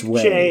be this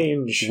way.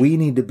 Change. We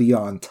need to be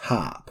on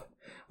top,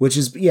 which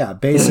is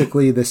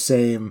basically the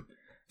same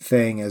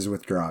thing as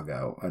with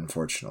Drago,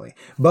 unfortunately.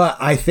 But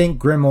I think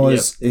Grimmel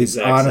is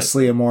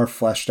honestly a more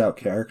fleshed out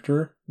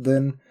character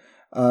than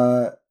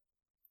the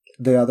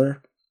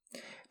other.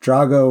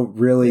 Drago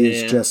really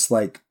is just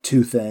like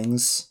two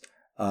things,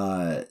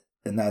 and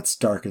that's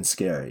dark and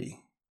scary.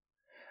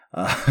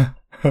 I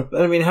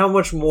mean, how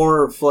much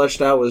more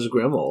fleshed out was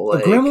Grimmel?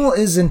 Like, Grimmel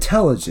is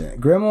intelligent.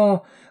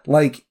 Grimmel,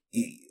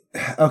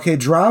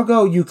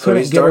 Drago you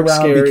couldn't get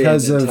around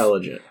because of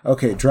intelligent.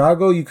 Okay,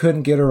 Drago you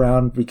couldn't get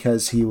around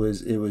because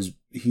he's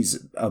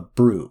a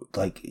brute.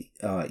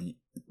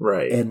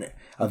 Right. And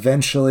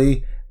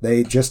eventually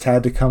they just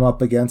had to come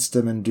up against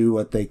him and do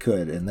what they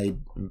could, and they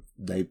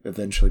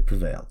eventually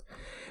prevailed.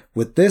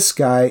 With this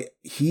guy,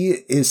 he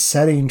is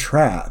setting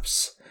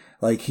traps.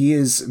 Like, he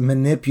is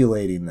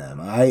manipulating them.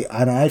 I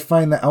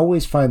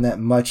always find that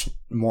much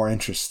more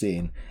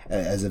interesting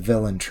as a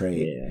villain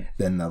trait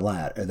than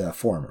the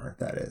former,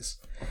 that is.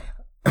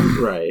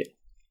 Right.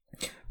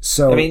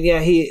 So I mean,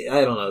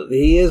 I don't know.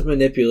 He is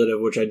manipulative,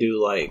 which I do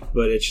like,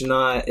 but it's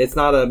not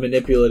a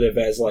manipulative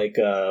as like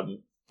a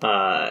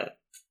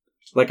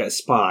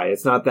spy.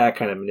 It's not that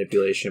kind of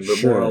manipulation,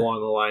 but more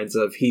along the lines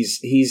of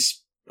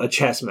he's a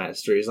chess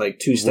master. He's like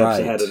two steps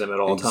ahead of them at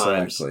all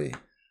times.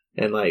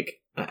 And like,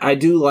 I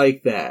do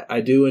like that.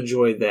 I do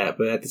enjoy that.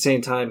 But at the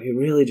same time, he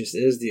really just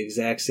is the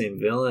exact same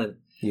villain.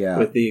 Yeah.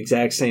 With the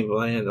exact same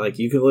plan. Like,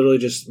 you can literally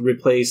just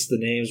replace the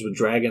names with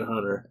Dragon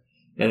Hunter.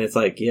 And it's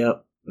like,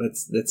 yep,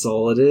 that's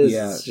all it is.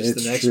 Yeah, it's just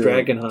the next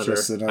Dragon Hunter.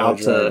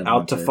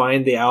 Out to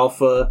find the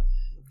alpha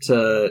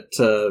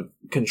to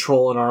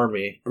control an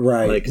army.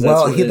 Right. Like,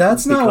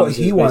 that's not what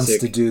he wants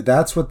to do.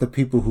 That's what the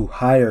people who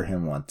hire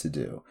him want to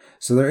do.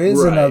 So there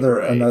is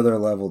another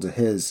level to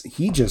his.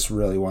 He just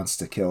really wants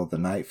to kill the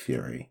Night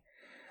Fury.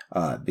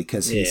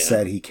 Because he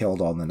said he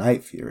killed all the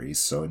Night Furies,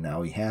 so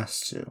now he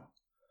has to.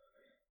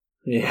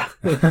 Yeah.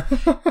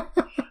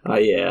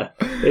 Yeah.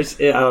 I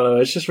don't know.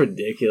 It's just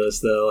ridiculous,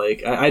 though.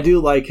 Like, I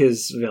do like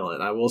his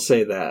villain. I will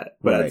say that.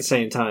 But at the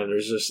same time,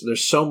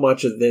 there's so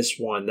much of this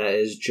one that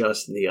is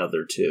just the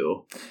other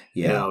two.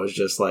 Yeah. And I was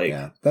just like...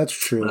 Yeah, that's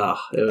true.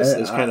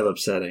 It's kind of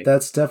upsetting.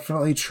 That's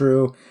definitely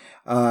true.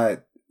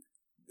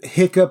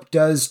 Hiccup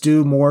does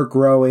do more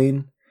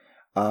growing.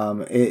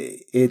 But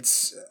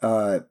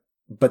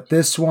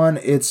this one,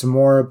 it's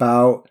more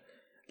about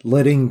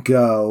letting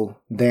go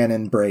than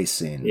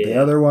embracing. Yeah. The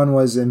other one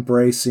was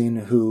embracing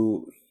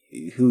who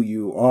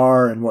you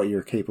are and what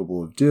you're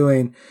capable of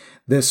doing.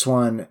 This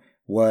one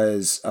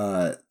was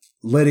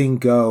letting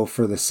go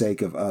for the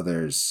sake of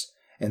others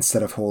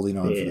instead of holding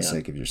on for the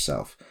sake of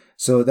yourself.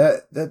 So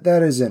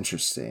that is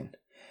interesting.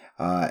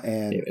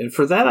 And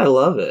for that, I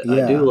love it.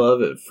 Yeah. I do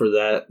love it for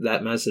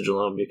that message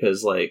alone,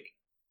 because like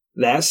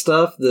that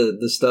stuff,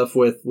 the stuff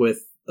with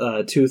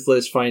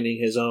Toothless finding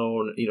his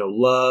own,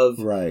 love,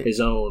 his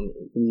own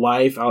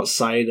life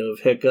outside of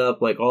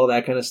Hiccup, like all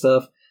that kind of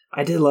stuff.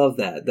 I did love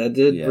that. That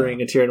did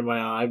bring a tear to my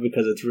eye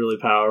because it's really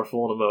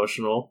powerful and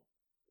emotional.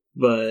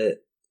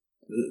 But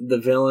the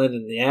villain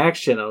and the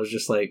action, I was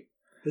just like,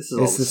 this is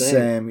all the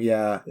same.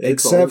 Yeah.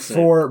 Except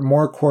for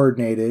more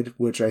coordinated,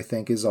 which I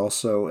think is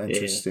also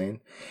interesting.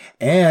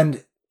 Yeah.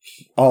 And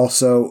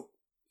also,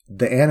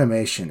 the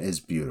animation is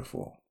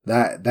beautiful.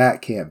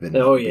 That can't be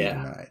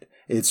denied.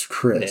 It's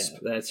crisp. Yeah,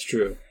 that's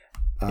true.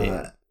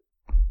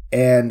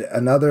 And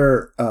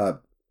another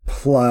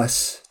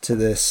plus to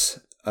this,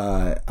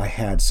 I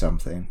had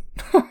something.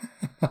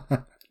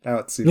 Now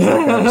it seems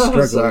like I'm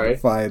struggling to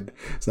find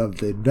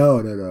something.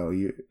 No.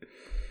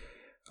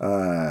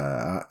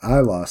 I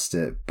lost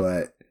it,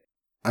 but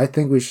I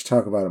think we should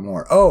talk about it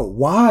more. Oh,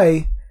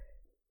 why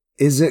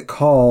is it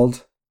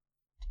called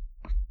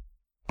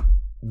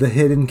The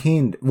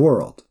Hidden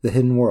World? The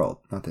Hidden World,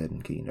 not The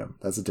Hidden Kingdom.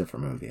 That's a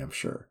different movie, I'm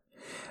sure.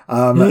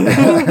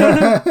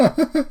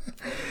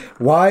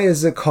 Why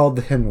is it called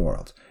The Hidden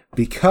World?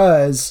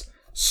 Because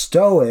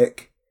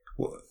Stoic,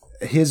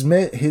 his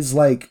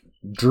like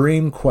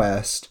dream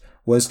quest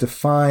was to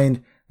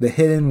find the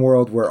hidden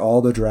world where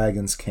all the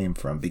dragons came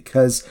from,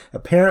 because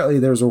apparently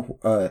there's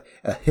a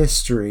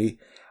history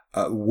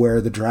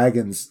where the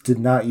dragons did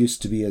not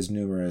used to be as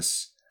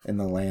numerous in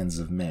the lands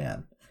of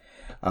man.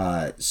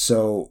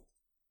 So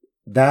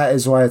that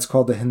is why it's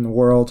called the Hidden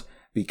World,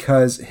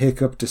 because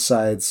Hiccup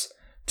decides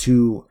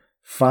to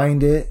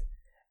find it,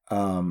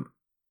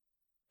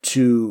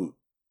 to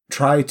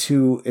try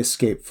to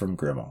escape from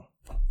Grimmel.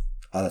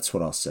 That's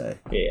what I'll say.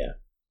 Yeah.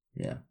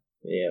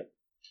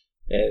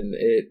 And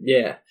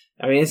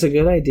I mean, it's a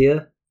good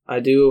idea. I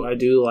do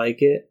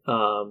like it.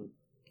 But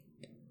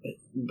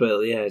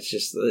yeah, it's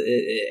just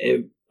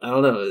I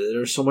don't know.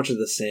 There's so much of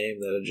the same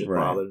that it just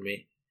bothered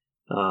me.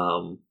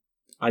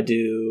 I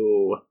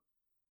do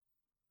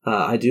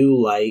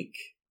like,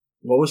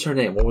 what was her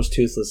name? What was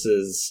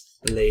Toothless's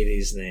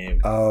lady's name?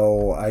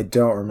 Oh, I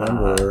don't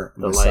remember.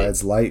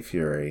 Besides Light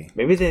Fury.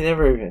 Maybe they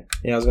never even...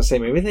 Yeah, I was going to say,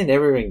 maybe they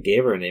never even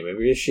gave her a name.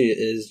 Maybe she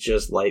is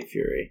just Light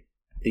Fury.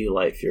 The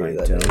Light Fury,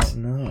 I don't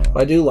know.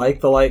 I do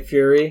like the Light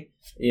Fury.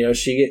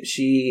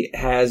 She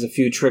has a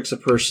few tricks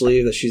up her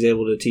sleeve that she's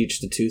able to teach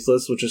the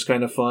Toothless, which is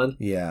kind of fun.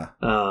 Yeah.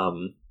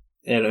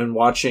 And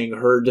watching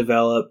her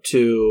develop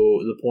to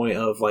the point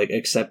of, like,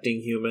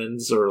 accepting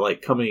humans, or,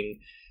 like,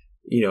 coming,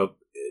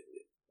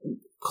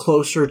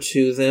 closer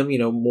to them,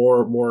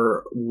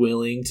 more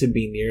willing to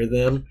be near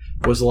them,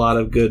 was a lot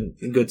of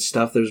good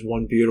stuff. There's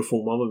one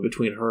beautiful moment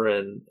between her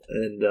and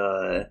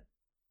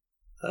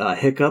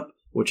Hiccup,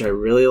 which I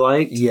really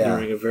liked. Yeah.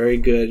 During a very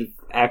good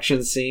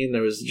action scene,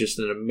 there was just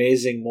an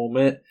amazing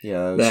moment.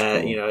 Yeah,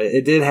 that cool.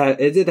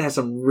 It did have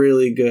some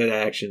really good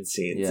action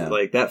scenes. Yeah.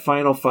 Like that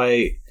final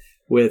fight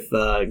with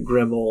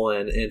Grimmel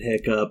and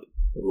Hiccup,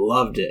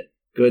 loved it.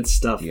 Good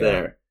stuff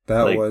there.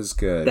 That was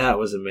good. That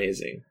was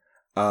amazing.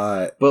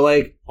 But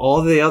like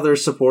all the other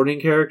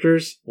supporting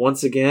characters,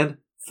 once again,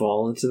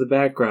 fall into the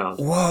background.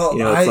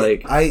 Well,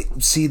 I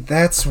see.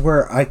 That's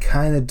where I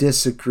kind of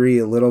disagree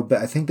a little bit.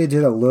 I think they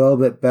did a little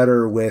bit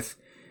better with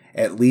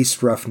at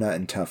least Rough Nut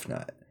and Tough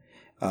Nut.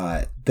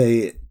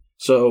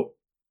 So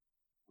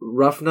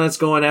Rough Nut's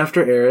going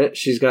after Aerith.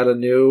 She's got a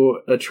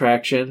new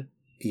attraction.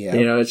 Yeah,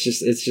 it's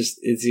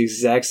the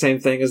exact same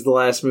thing as the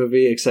last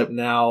movie, except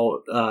now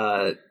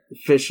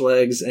Fish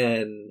Legs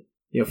and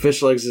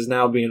Fish Legs is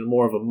now being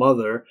more of a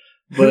mother.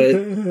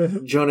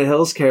 But Jonah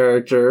Hill's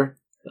character,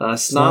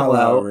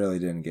 Snotlout, really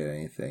didn't get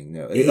anything.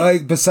 No,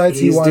 besides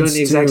he's doing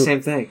the exact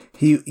same thing.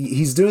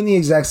 He's doing the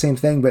exact same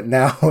thing, but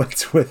now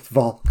it's with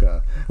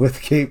Volca,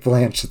 with Cate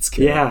Blanchett's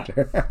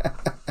character.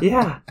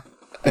 Yeah.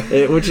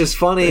 Which is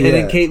funny, and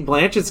then Cate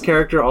Blanchett's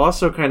character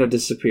also kind of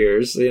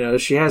disappears.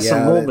 She has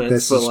some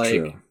moments, but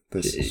true.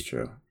 This is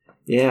true.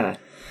 Yeah.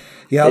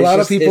 Yeah, a lot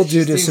of people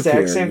do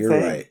disappear. You're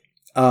right.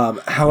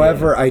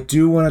 However, I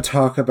do want to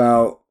talk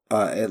about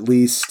at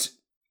least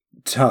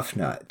Tough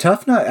Nut.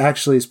 Tough Nut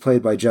actually is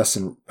played by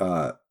Justin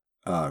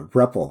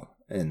Reppel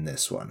in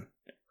this one.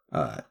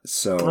 I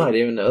didn't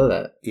even know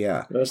that.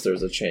 Yeah. Notice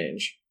there's a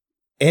change.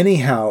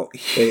 Anyhow,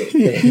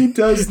 he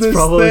does this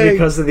probably thing.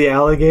 Because of the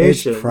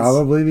allegations. It's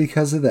probably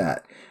because of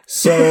that.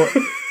 So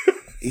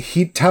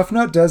Tough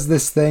Nut does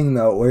this thing,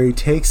 though, where he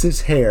takes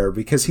his hair,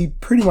 because he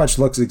pretty much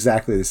looks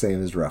exactly the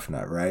same as Rough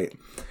Nut, right?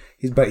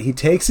 But he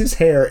takes his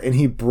hair and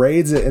he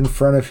braids it in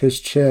front of his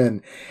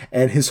chin,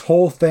 and his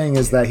whole thing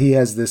is that he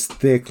has this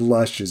thick,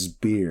 luscious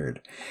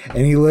beard,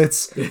 and he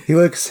lets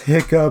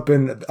Hiccup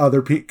and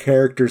other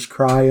characters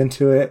cry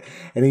into it,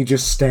 and he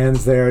just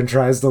stands there and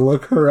tries to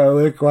look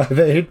heroic while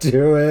they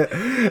do it.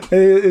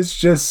 It's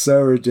just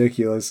so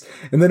ridiculous.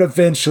 And then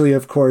eventually,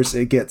 of course,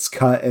 it gets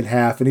cut in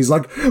half, and he's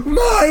like,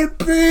 "My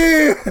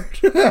beard!"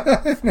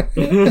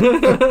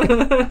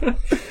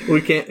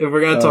 We can't. If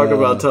we're gonna talk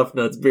about Tough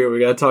Nut's beard, we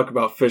gotta talk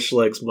about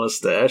Fishleg's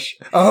mustache.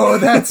 Oh,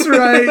 that's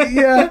right.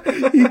 Yeah,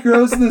 he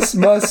grows this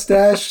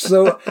mustache.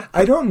 So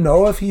I don't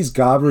know if he's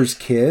Gobber's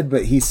kid,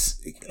 but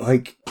he's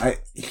like,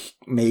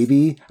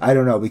 maybe, I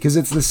don't know, because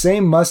it's the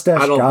same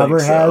mustache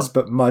Gobber has,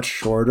 but much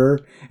shorter.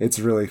 It's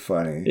really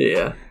funny.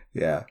 Yeah.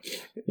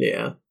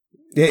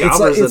 It's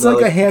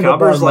like a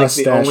handlebar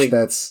mustache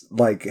that's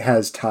like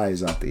has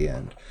ties at the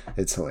end.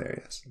 It's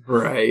hilarious.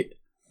 Right.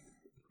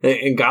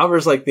 And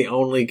Gobber's like the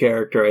only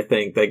character, I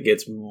think, that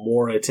gets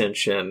more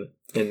attention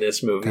in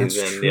this movie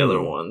than the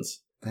other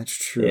ones. That's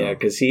true. Yeah,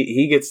 because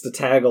he gets to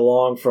tag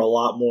along for a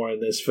lot more in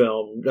this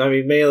film. I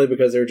mean, mainly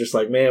because they're just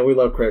like, man, we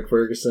love Craig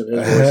Ferguson. His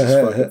voice is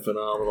fucking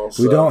phenomenal.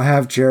 So. We don't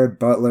have Jared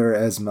Butler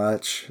as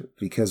much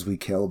because we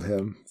killed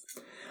him.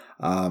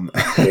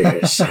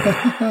 Yes.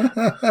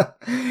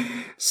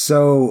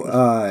 So,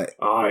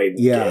 I'm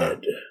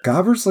dead.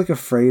 Gobber's like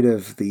afraid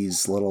of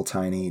these little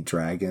tiny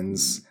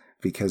dragons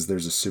because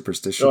there's a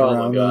superstition around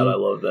them. Oh my god, I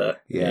love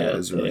that. Yeah, it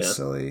was really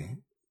silly.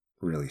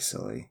 Really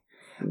silly.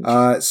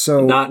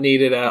 So not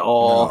needed at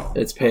all. No.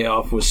 Its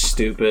payoff was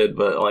stupid,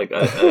 but like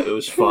it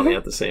was funny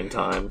at the same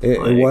time.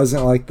 It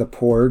wasn't like the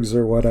porgs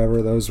or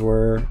whatever those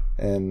were.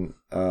 And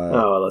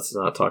let's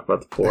not talk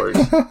about the porgs.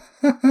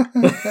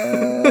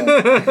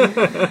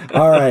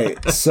 All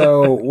right,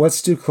 so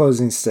let's do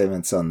closing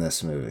statements on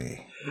this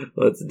movie.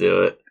 Let's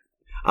do it.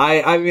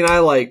 I mean, I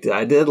liked it.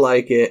 I did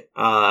like it.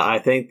 I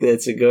think that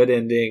it's a good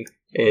ending.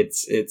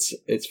 It's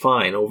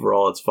fine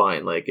overall. It's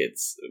fine.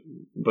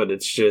 But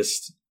it's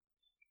just.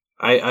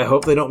 I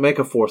hope they don't make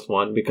a fourth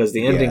one because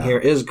the ending here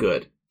is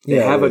good. They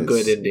have a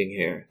good ending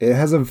here. It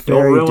has a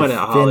very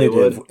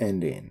definitive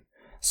ending.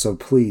 So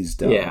please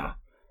don't. Yeah.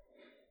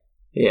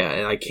 Yeah,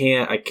 and I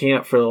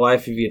can't for the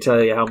life of you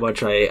tell you how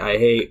much I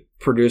hate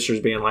producers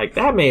being like,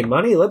 that made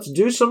money, let's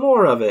do some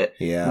more of it.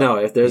 Yeah. No,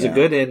 if there's a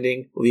good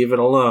ending, leave it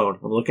alone.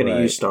 I'm looking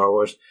at you, Star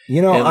Wars.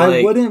 You know,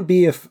 I wouldn't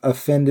be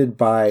offended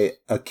by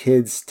a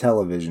kids'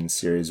 television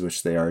series,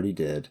 which they already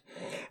did.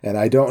 And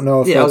I don't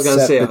know if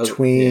that's set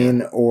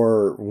between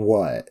or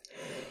what.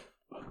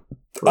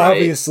 Right.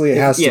 Obviously, it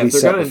has to be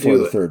set before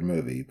the third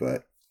movie,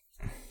 but...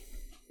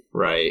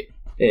 Right.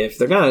 If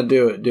they're going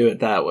to do it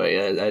that way,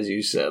 as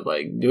you said.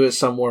 Like, do it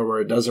somewhere where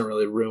it doesn't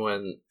really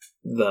ruin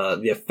the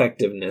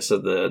effectiveness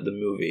of the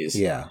movies.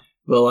 Yeah.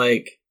 But,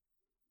 like,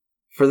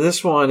 for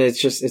this one,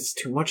 it's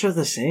too much of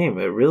the same.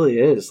 It really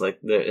is. Like,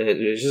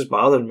 it just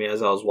bothered me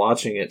as I was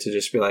watching it to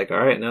just be like,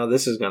 all right, now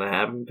this is going to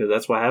happen because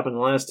that's what happened in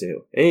the last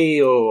two.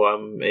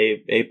 I'm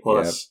A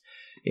plus. Yep.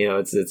 You know,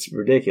 it's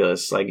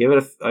ridiculous. I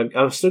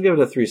I'll still give it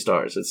a 3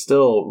 stars. It's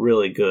still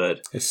really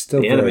good. It's still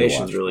the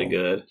animation's really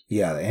good.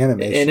 Yeah, the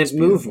animation and it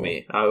moved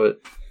me. I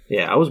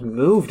was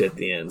moved at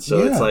the end. So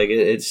it's like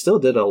it still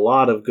did a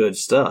lot of good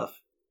stuff.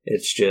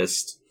 It's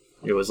just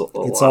just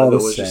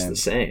the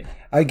same.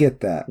 I get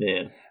that.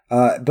 Yeah.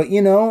 But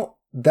you know,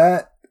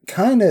 that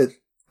kind of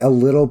a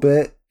little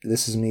bit.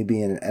 This is me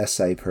being an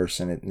SI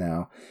person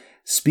now.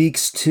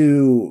 Speaks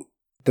to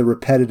the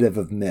repetitive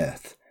of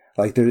myth.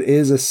 Like, there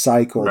is a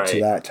cycle to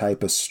that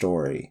type of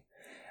story.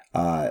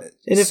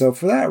 So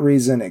for that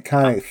reason, it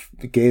kind of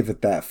gave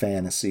it that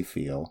fantasy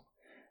feel.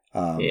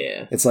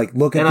 It's like,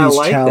 look at these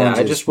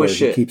challenges where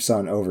he keeps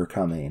on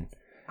overcoming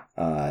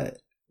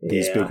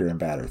these bigger and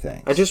badder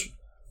things.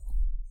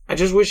 I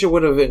just wish it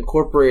would have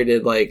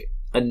incorporated, like,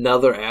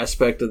 another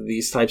aspect of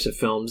these types of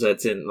films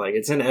that's in, like,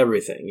 it's in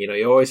everything. You know,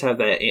 you always have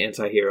that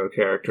anti-hero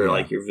character,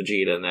 like your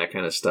Vegeta and that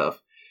kind of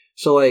stuff.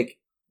 So, like,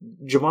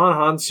 Djimon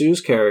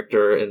Hounsou's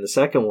character in the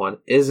second one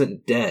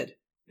isn't dead.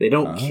 They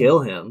don't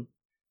kill him.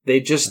 They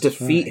just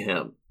defeat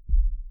him.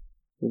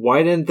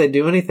 Why didn't they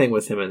do anything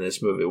with him in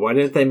this movie? Why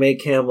didn't they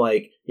make him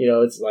like, you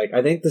know, it's like,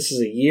 I think this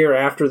is a year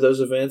after those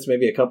events,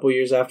 maybe a couple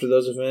years after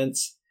those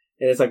events.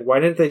 And it's like,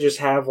 why didn't they just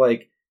have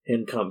like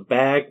him come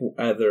back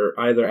either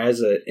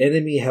as an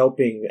enemy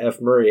helping F.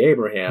 Murray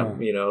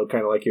Abraham, you know,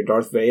 kind of like your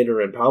Darth Vader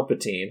and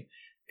Palpatine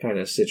kind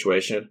of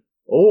situation.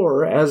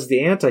 Or as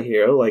the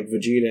anti-hero, like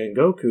Vegeta and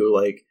Goku,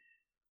 like,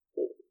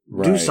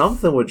 do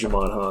something with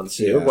Djimon Hounsou.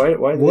 Yeah. Why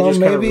did they just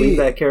kind of leave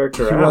that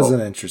character out? He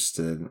wasn't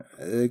interested.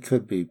 It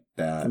could be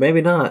bad.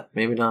 Maybe not,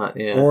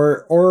 yeah.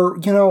 Or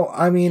you know,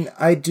 I mean,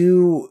 I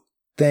do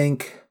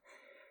think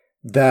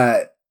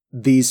that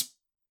these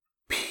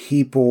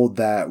people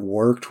that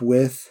worked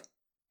with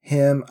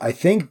him, I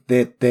think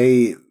that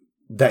they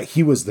that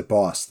he was the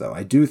boss, though.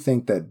 I do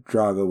think that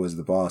Drago was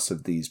the boss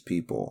of these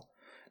people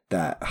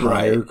that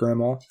hire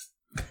Grimmel.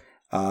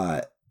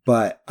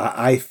 But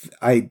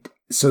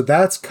so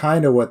that's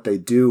kind of what they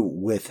do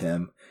with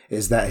him,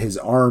 is that his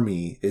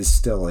army is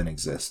still in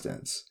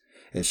existence.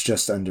 It's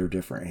just under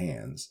different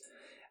hands.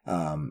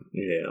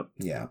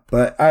 Yeah.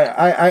 But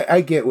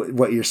I get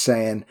what you're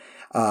saying.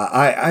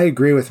 I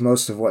agree with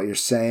most of what you're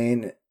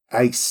saying.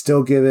 I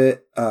still give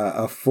it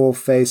a full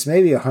face,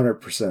 maybe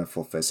 100%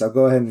 full face. I'll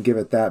go ahead and give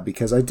it that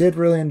because I did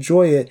really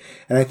enjoy it,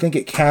 and I think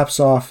it caps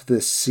off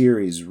this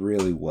series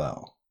really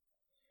well.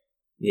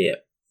 Yeah,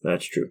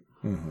 that's true.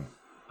 Mm-hmm.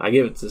 I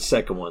give it to the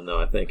second one, though.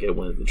 I think it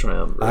wins the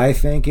Triumvirate. I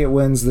think it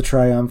wins the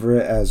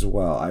Triumvirate as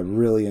well. I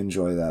really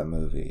enjoy that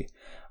movie.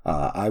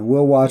 I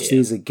will watch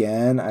these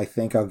again. I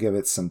think I'll give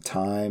it some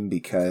time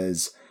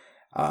because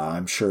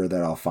I'm sure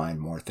that I'll find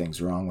more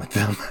things wrong with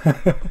them.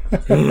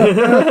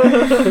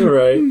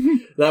 Right.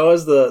 That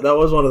was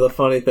one of the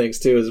funny things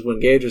too, is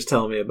when Gage was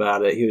telling me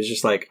about it, he was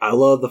just like, I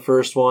love the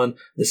first one,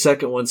 the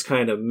second one's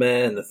kind of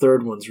meh, and the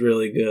third one's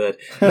really good.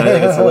 And I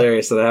think it's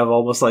hilarious that I have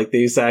almost like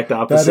the exact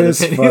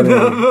opposite opinion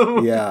of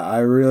them. Yeah, I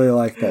really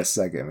like that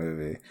second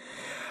movie.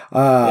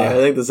 I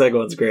think the second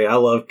one's great. I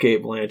love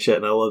Cate Blanchett,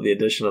 and I love the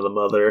addition of the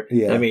mother.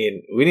 Yeah. I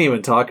mean, we didn't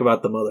even talk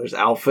about the mother's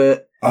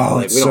outfit. Oh,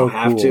 like, we don't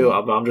have to.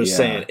 I'm just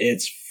saying,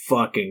 it's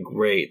fucking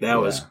great. That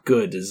was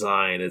good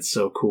design. It's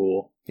so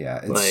cool.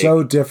 Yeah, it's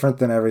so different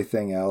than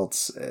everything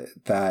else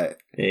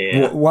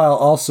while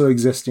also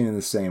existing in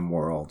the same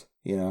world,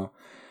 you know?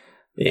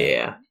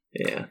 Yeah.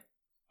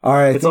 All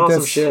right. It's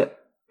awesome shit.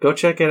 Go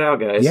check it out,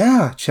 guys.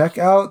 Yeah, check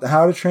out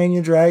How to Train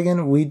Your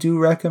Dragon. We do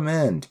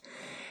recommend.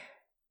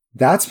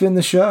 That's been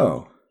the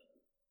show.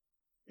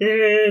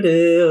 It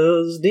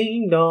is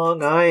Ding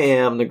Dong. I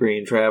am the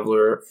Green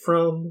Traveler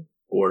from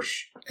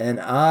Orsh. And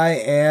I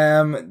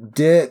am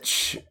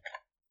Ditch,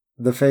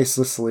 the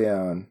Faceless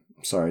Leon.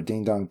 Sorry,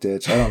 Ding Dong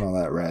Ditch. I don't know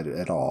that read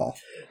at all.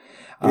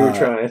 You were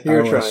trying.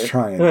 I was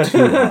trying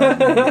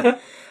too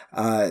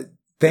hard.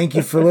 Thank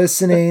you for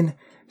listening.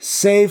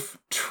 Safe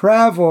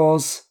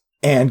travels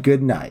and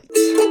good night.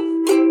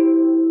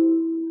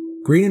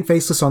 Green and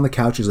Faceless on the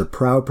Couch is a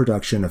proud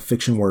production of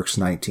FictionWorks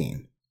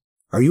 19.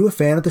 Are you a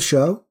fan of the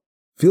show?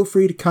 Feel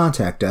free to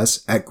contact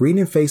us at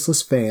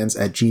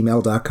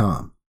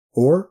greenandfacelessfans@gmail.com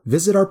or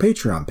visit our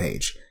Patreon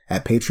page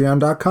at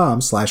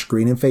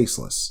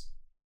patreon.com/greenandfaceless.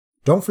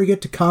 Don't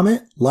forget to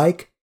comment,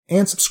 like,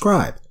 and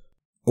subscribe,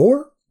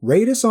 or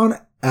rate us on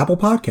Apple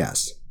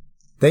Podcasts.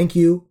 Thank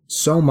you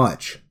so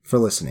much for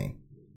listening.